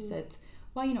personally yet, and she said,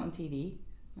 why are you not on TV?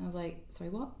 And I was like, sorry,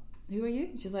 what? who are you?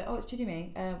 And she's like, oh, it's Judy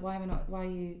May. Why am I not? Why are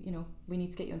you? You know, we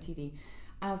need to get you on TV.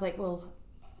 And I was like, well,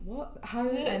 what? How?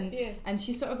 And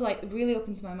she sort of like really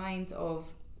opened my mind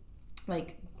of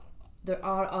like there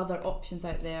are other options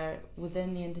out there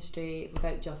within the industry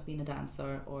without just being a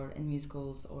dancer or in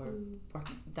musicals or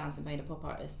dancing behind a pop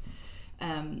artist.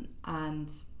 And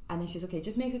then she's okay,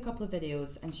 just make a couple of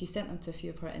videos, and she sent them to a few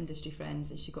of her industry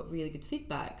friends, and she got really good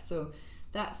feedback. So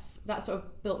that sort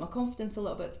of built my confidence a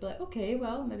little bit to be like, okay,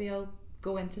 well, maybe I'll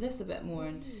go into this a bit more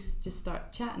and just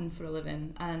start chatting for a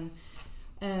living. And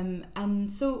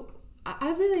so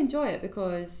I really enjoy it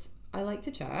because I like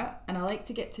to chat and I like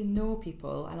to get to know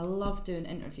people, and I love doing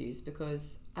interviews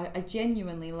because I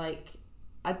genuinely like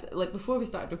before we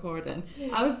started recording,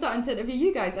 I was starting to interview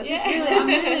you guys. I'm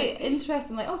really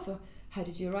interested in like, oh, so how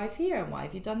did you arrive here, and why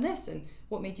have you done this, and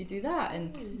what made you do that,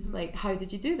 and like how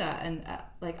did you do that, and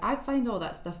like I find all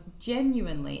that stuff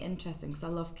genuinely interesting because I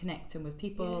love connecting with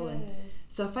people, and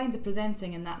so I find the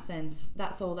presenting in that sense,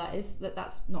 that's all that is.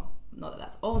 That's not that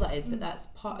that's all that is, but that's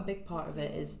a big part of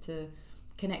it is to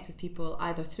connect with people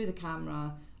either through the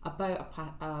camera about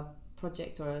a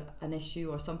project or an issue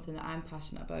or something that I'm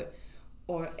passionate about,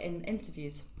 or in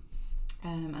interviews.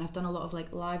 And I've done a lot of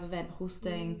like live event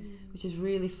hosting, which is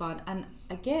really fun. And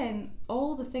again,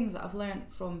 all the things that I've learned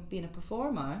from being a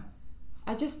performer,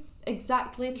 I just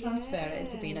exactly transfer it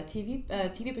into being a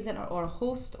TV presenter or a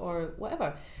host or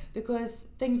whatever, because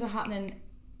things are happening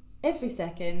every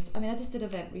second. I mean, I just did an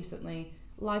event recently,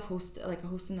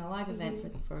 hosting a live event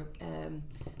for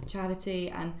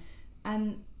charity,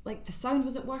 and like the sound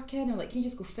wasn't working, or like, can you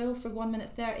just go fill for 1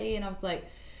 minute 30? And I was like,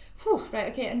 whew,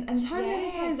 right, okay. And how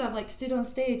many times I've like stood on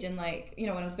stage and like, you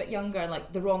know, when I was a bit younger and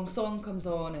like the wrong song comes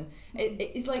on, and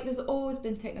it's like there's always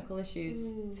been technical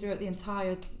issues throughout the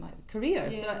entire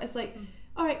career. So it's like,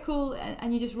 all right, cool,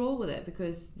 and you just roll with it,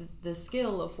 because the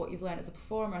skill of what you've learned as a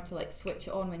performer to like switch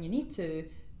it on when you need to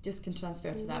just can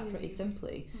transfer to that pretty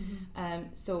simply.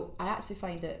 So I actually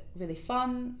find it really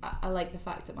fun. I like the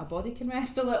fact that my body can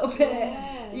rest a little bit,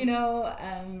 you know,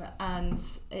 and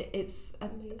it's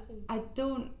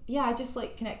amazing. I just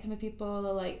like connecting with people. I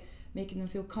like making them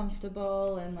feel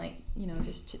comfortable and like, you know,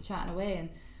 just chit-chatting away,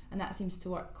 and that seems to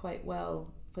work quite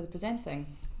well for the presenting.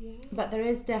 But there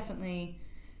is definitely,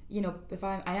 you know, if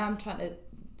I am trying to,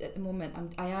 at the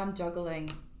moment, I am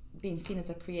juggling being seen as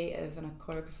a creative and a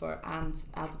choreographer and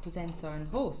as a presenter and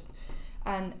host.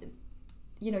 And,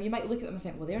 you know, you might look at them and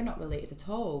think, well, they're not related at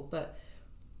all. But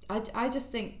I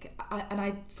just think,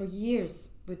 I for years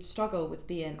would struggle with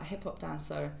being a hip-hop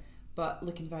dancer but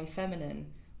looking very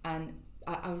feminine. And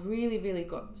I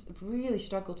really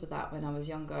struggled with that when I was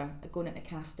younger, going into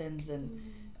castings, and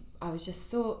I was just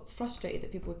so frustrated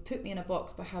that people would put me in a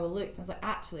box by how I looked. I was like,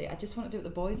 actually, I just want to do what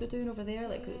the boys are doing over there,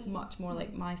 like, 'cause it's much more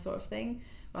like my sort of thing,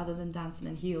 rather than dancing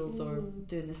in heels or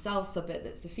doing the salsa bit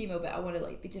that's the female bit. I want to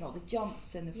like be doing all the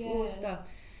jumps and the floor stuff.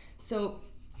 So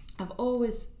I've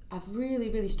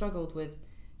really struggled with,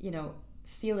 you know,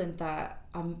 feeling that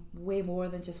I'm way more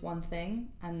than just one thing,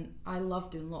 and I love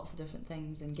doing lots of different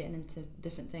things and getting into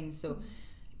different things. So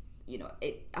you know,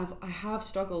 I have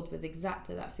struggled with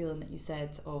exactly that feeling that you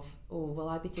said of, oh, will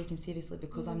I be taken seriously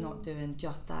because I'm not doing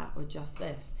just that or just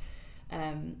this,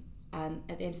 and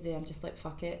at the end of the day I'm just like,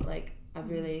 fuck it, like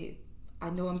I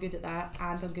know I'm good at that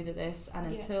and I'm good at this, and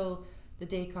until the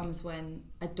day comes when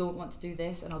I don't want to do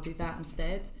this and I'll do that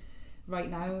instead. Right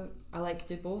now I like to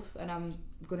do both, and I'm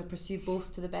going to pursue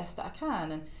both to the best that I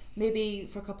can, and maybe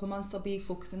for a couple of months I'll be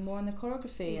focusing more on the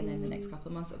choreography, and then the next couple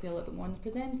of months it'll be a little bit more on the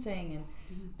presenting,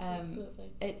 and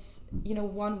it's, you know,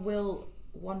 one will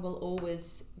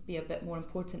always be a bit more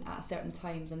important at a certain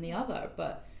time than the other,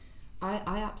 but I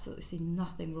absolutely see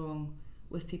nothing wrong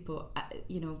with people,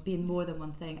 you know, being more than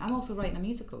one thing. I'm also writing a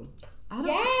musical. My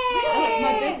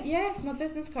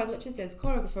business card literally says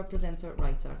choreographer, presenter,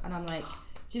 writer, and I'm like,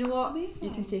 do you know what? Amazing.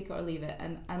 You can take it or leave it,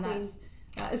 and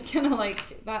that is kind of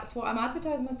like, that's what I'm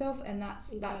advertising myself, and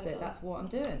that's it. That's what I'm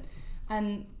doing,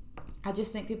 and I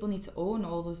just think people need to own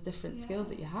all those different skills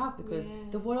that you have, because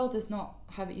the world is not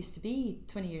how it used to be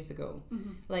 20 years ago.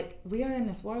 Like, we are in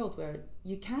this world where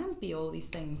you can be all these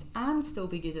things and still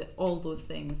be good at all those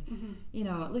things. You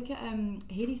know, look at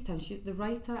Hadestown. She's the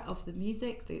writer of the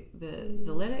music,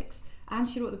 the lyrics, and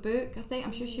she wrote the book. I think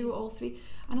I'm sure she wrote all three,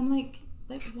 and I'm like,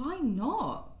 why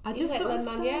not? I just don't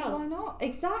understand why not.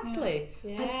 Exactly.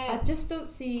 I just don't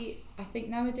see. I think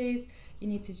nowadays you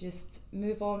need to just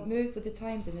move with the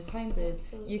times, and the times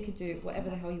is you can do whatever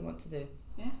the hell you want to do.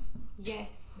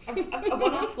 Yes. I want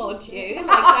to applaud you. Like,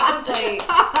 that was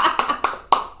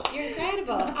like You're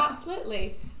incredible.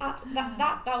 Absolutely.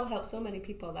 That'll help so many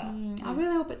people. I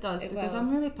really hope it does, because I'm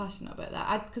really passionate about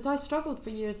that. Because I struggled for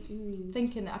years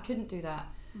thinking that I couldn't do that.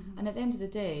 And at the end of the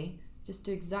day, just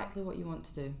do exactly what you want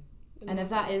to do. And if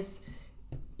that is,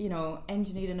 you know,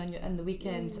 engineering on the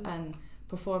weekend and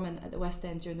performing at the West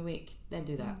End during the week, then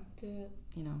do that. Do it.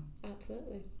 You know.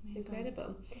 Absolutely.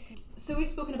 Incredible. So we've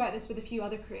spoken about this with a few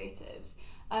other creatives.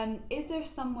 Is there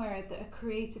somewhere that a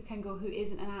creative can go who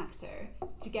isn't an actor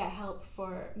to get help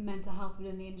for mental health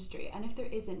within the industry? And if there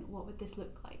isn't, what would this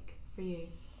look like for you?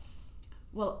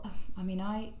 Well, I mean,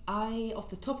 I off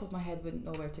the top of my head wouldn't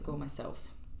know where to go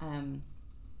myself.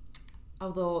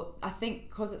 Although I think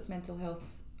because it's Mental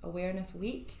Health Awareness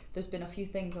Week, there's been a few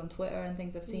things on Twitter and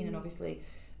things I've seen, and obviously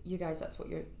you guys, that's what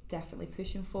you're definitely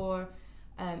pushing for.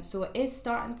 So it is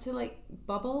starting to like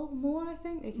bubble more, I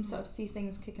think. You can sort of see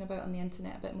things kicking about on the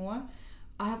internet a bit more.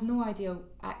 I have no idea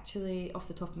actually off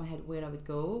the top of my head where I would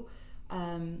go.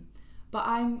 But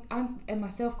I'm in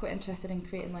myself quite interested in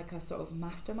creating like a sort of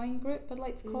mastermind group, I'd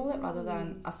like to call it, rather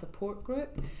than a support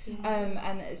group.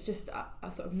 And it's just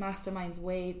a sort of mastermind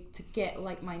way to get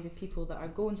like-minded people that are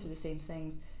going through the same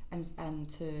things and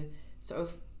to sort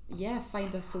of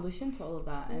find a solution to all of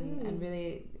that and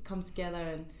really come together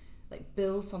and like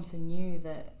build something new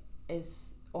that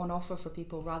is on offer for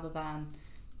people rather than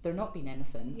there not being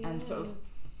anything. And sort of,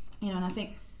 you know, and I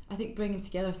think bringing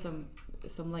together some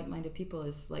like-minded people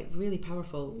is like really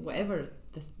powerful, whatever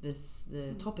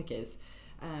the topic is.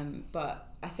 But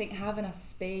I think having a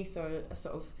space or a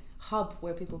sort of hub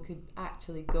where people could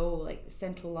actually go, like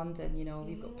central London, you know,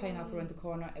 you've got Pineapple around the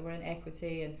corner, we're in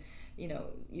Equity, and you know,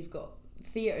 you've got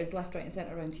theatres left, right and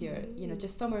centre around here, you know,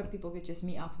 just somewhere people could just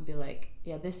meet up and be like,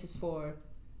 this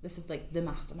is like the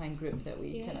mastermind group that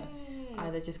we kind of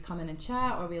either just come in and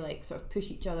chat, or we like sort of push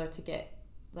each other to get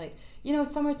like, you know,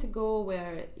 somewhere to go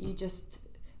where you just,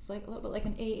 it's like a little bit like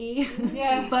an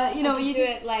AA. But you know, you do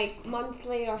it like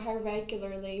monthly, or how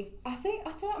regularly? I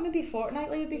don't know, maybe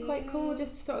fortnightly would be quite cool,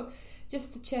 just to sort of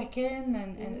to check in,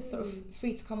 and it's sort of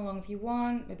free to come along if you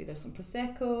want. Maybe there's some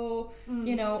Prosecco,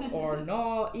 you know, or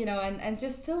not, you know, and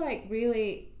just to like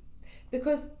really,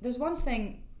 because there's one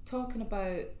thing talking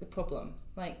about the problem,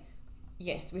 like,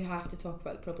 yes, we have to talk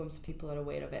about the problem so people are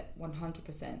aware of it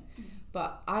 100%,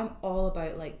 but I'm all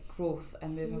about like growth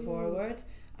and moving forward.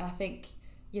 And I think,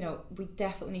 you know, we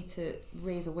definitely need to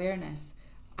raise awareness,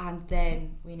 and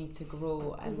then we need to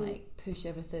grow and like push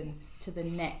everything to the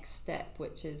next step,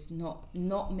 which is not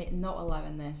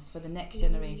allowing this for the next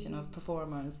generation of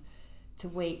performers to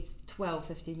wait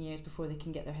 12-15 years before they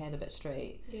can get their head a bit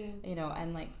straight. You know,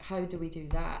 and like, how do we do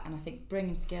that? And I think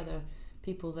bringing together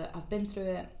people that have been through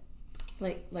it,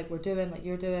 like we're doing, like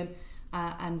you're doing,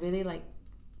 and really like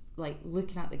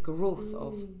looking at the growth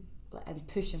of and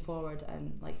pushing forward,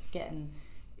 and like get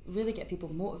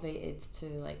people motivated to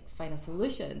like find a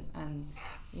solution, and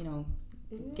you know,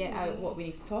 get out what we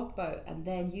need to talk about, and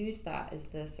then use that as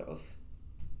the sort of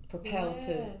propel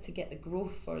to get the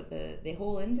growth for the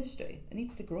whole industry. It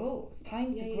needs to grow. It's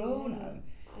time to grow now.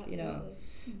 Absolutely. You know,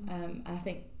 and I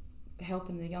think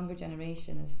helping the younger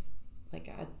generation is like,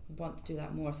 I want to do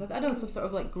that more. So I know some sort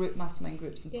of like mastermind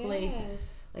groups in place,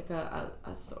 like a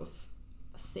sort of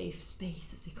a safe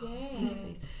space, as they call it, safe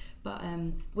space. But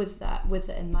with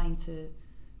it in mind to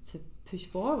push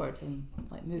forward and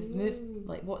like move,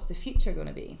 like what's the future going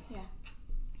to be?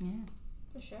 Yeah,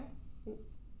 for sure.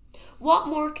 What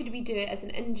more could we do as an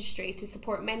industry to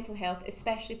support mental health,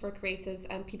 especially for creatives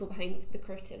and people behind the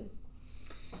curtain?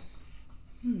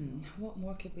 What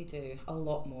more could we do? A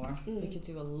lot more. We could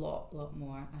do a lot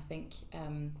more. I think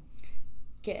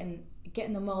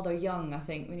getting them while they're young. I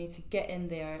think we need to get in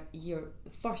their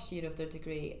first year of their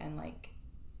degree and like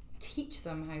teach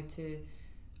them how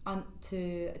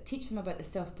to teach them about the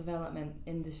self-development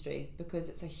industry, because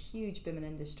it's a huge booming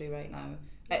industry right now,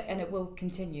 and it will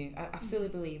continue. I fully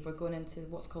believe we're going into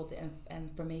what's called the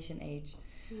information age,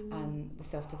 and the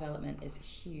self-development is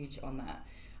huge on that.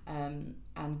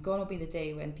 And gone will be the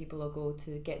day when people will go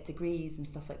to get degrees and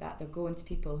stuff like that. They're going to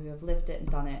people who have lived it and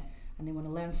done it, and they want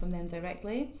to learn from them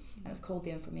directly, and it's called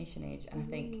the information age. And I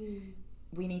think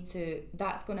we need to,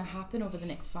 that's going to happen over the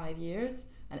next 5 years,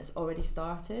 and it's already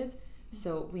started.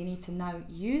 So we need to now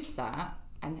use that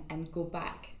and go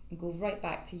right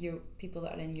back to your people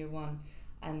that are in year one,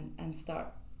 and start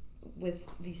with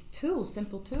these tools,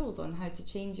 simple tools on how to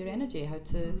change your energy, how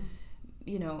to,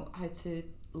 you know, how to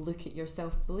look at your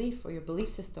self-belief or your belief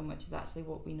system, which is actually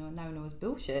what we now know is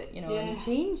bullshit, you know, and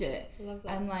change it. Love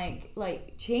that. And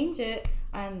like change it,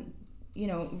 and you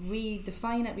know,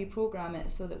 redefine it, reprogram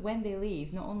it, so that when they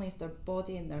leave, not only is their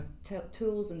body and their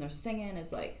tools and their singing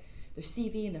is like their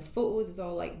CV and their photos is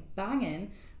all like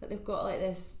banging, that they've got like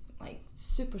this like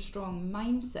super strong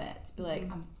mindset to be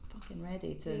like, I'm fucking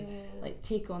ready to like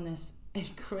take on this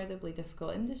incredibly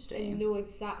difficult industry and know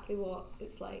exactly what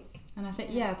it's like. And I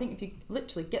think I think if you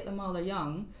literally get them while they're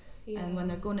young, and when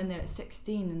they're going in there at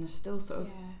 16 and they're still sort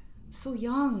of so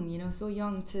young, you know, so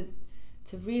young to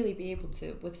really be able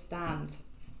to withstand,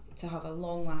 to have a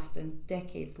long lasting,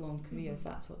 decades long career if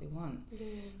that's what they want.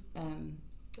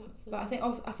 But I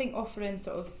think offering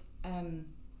sort of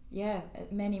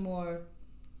many more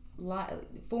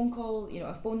phone call, you know,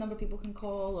 a phone number people can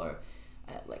call, or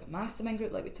like a mastermind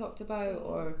group like we talked about,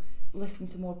 or listen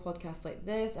to more podcasts like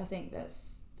this. I think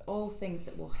that's all things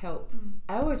that will help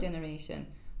our generation,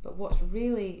 but what's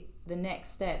really the next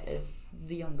step is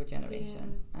the younger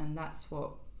generation, and that's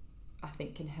what I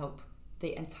think can help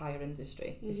the entire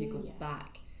industry if you go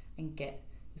back and get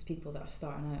those people that are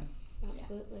starting out.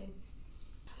 Absolutely.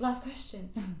 Last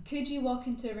question. Could you walk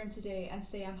into a room today and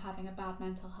say, I'm having a bad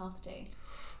mental health day?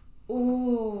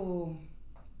 Oh,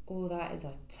 that is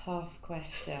a tough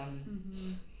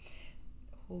question.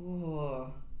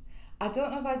 I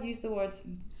don't know if I'd use the words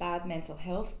bad mental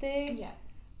health day,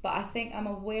 but I think I'm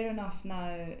aware enough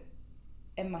now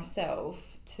in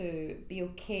myself to be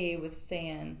okay with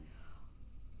saying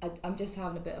I'm just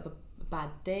having a bit of a bad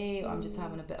day, or I'm just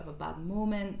having a bit of a bad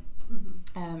moment.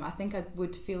 I think I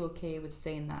would feel okay with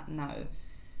saying that now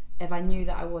if I knew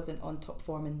that I wasn't on top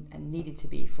form and needed to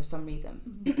be for some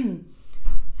reason.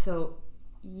 So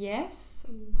yes,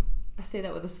 I say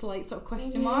that with a slight sort of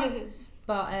question mark,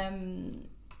 but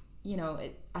you know,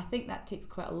 I think that takes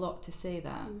quite a lot to say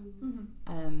that.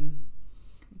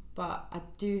 But I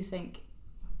do think,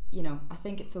 you know, I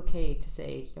think it's okay to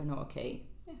say you're not okay.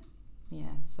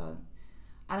 So,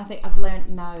 and I think I've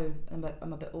learned now,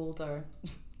 I'm a bit older,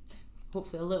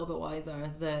 hopefully a little bit wiser,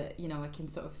 that, you know, I can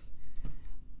sort of,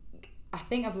 I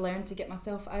think I've learned to get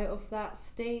myself out of that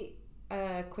state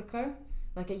quicker.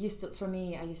 Like it used to, for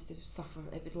me, I used to suffer,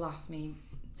 it would last me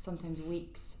sometimes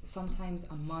weeks, sometimes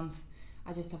a month.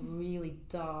 I just have really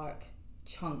dark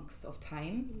chunks of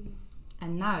time.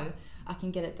 And now I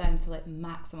can get it down to like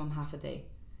maximum half a day,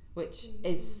 which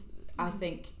is, I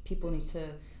think people need to,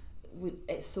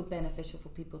 it's so beneficial for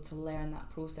people to learn that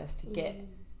process, to get,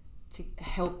 to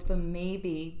help them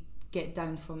maybe get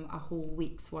down from a whole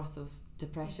week's worth of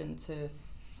depression to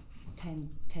 10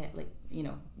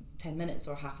 minutes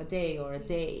or half a day or a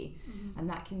day, and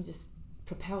that can just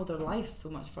propel their life so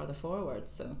much further forward.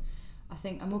 So I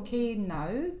think I'm okay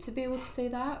now to be able to say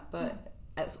that, but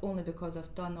it's only because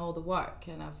I've done all the work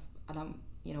and I'm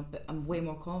you know, but I'm way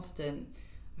more confident.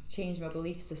 I've changed my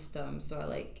belief system, so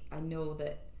I know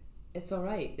that it's all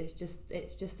right. It's just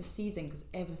a season, because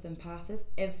everything passes.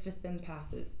 Everything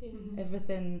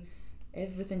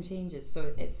changes.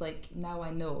 So it's like, now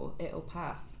I know it'll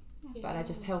pass. But I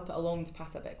just help it along to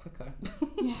pass it a bit quicker.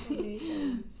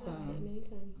 Amazing. Absolutely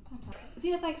amazing.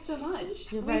 Xena, thanks so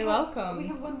much. You're very welcome. We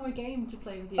have one more game to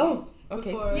play with you. Oh,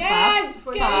 okay. Yes!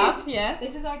 Fab. Yeah.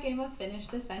 This is our game of Finish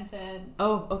the Sentence.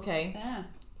 Oh, okay. Yeah.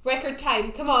 Record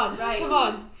time. Come on. Right. Come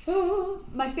on.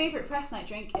 My favourite press night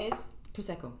drink is...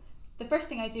 Prosecco. The first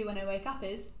thing I do when I wake up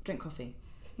is... Drink coffee.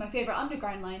 My favourite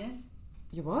underground line is...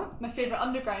 Your what? My favourite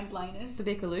underground line is... The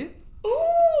Bakerloo.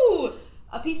 Ooh!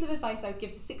 A piece of advice I would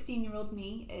give to 16-year-old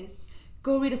me is...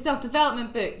 Go read a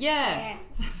self-development book, yeah.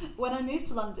 When I moved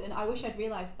to London, I wish I'd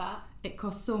realised that... It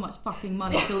costs so much fucking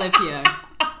money to live here.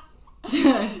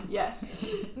 Yes.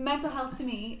 Mental health to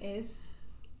me is...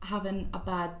 Having a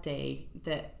bad day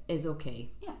that is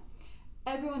okay. Yeah.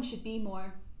 Everyone should be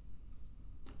more...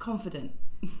 Confident.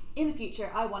 In the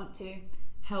future, I want to...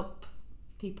 Help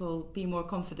people be more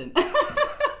confident.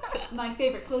 My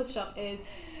favourite clothes shop is...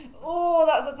 Oh,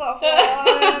 that's a tough one.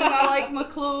 I like my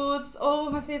clothes.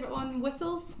 Oh, my favourite one,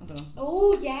 Whistles. I don't know.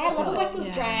 Oh yeah, love a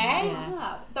Whistles dress.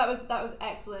 Yeah. That was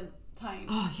excellent time.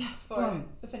 Oh yes, for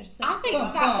the Finish the I Sentence.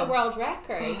 think that's a world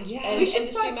record. Oh, yeah. in We should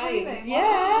industry start minds. timing.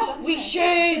 Yeah, we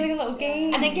should. Doing a little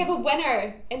game. And then give a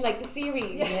winner in like the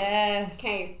series. Yes.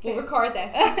 Okay, we'll record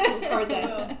this. We'll record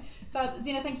this. Fab.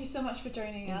 Xena, thank you so much for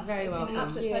joining us. Very It's been an welcome.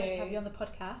 absolute pleasure to have you on the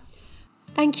podcast.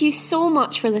 Thank you so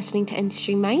much for listening to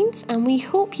Industry Minds, and we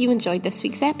hope you enjoyed this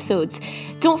week's episodes.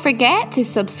 Don't forget to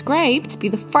subscribe to be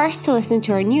the first to listen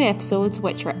to our new episodes,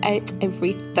 which are out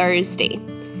every Thursday.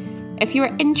 If you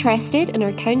are interested in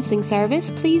our counselling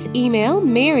service, please email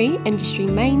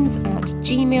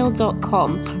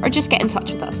maryindustryminds@gmail.com or just get in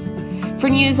touch with us. For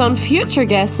news on future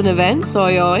guests and events,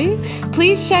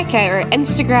 please check out our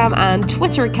Instagram and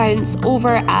Twitter accounts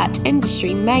over at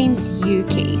Industry Minds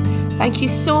UK. Thank you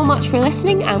so much for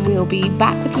listening, and we'll be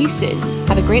back with you soon.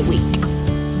 Have a great week.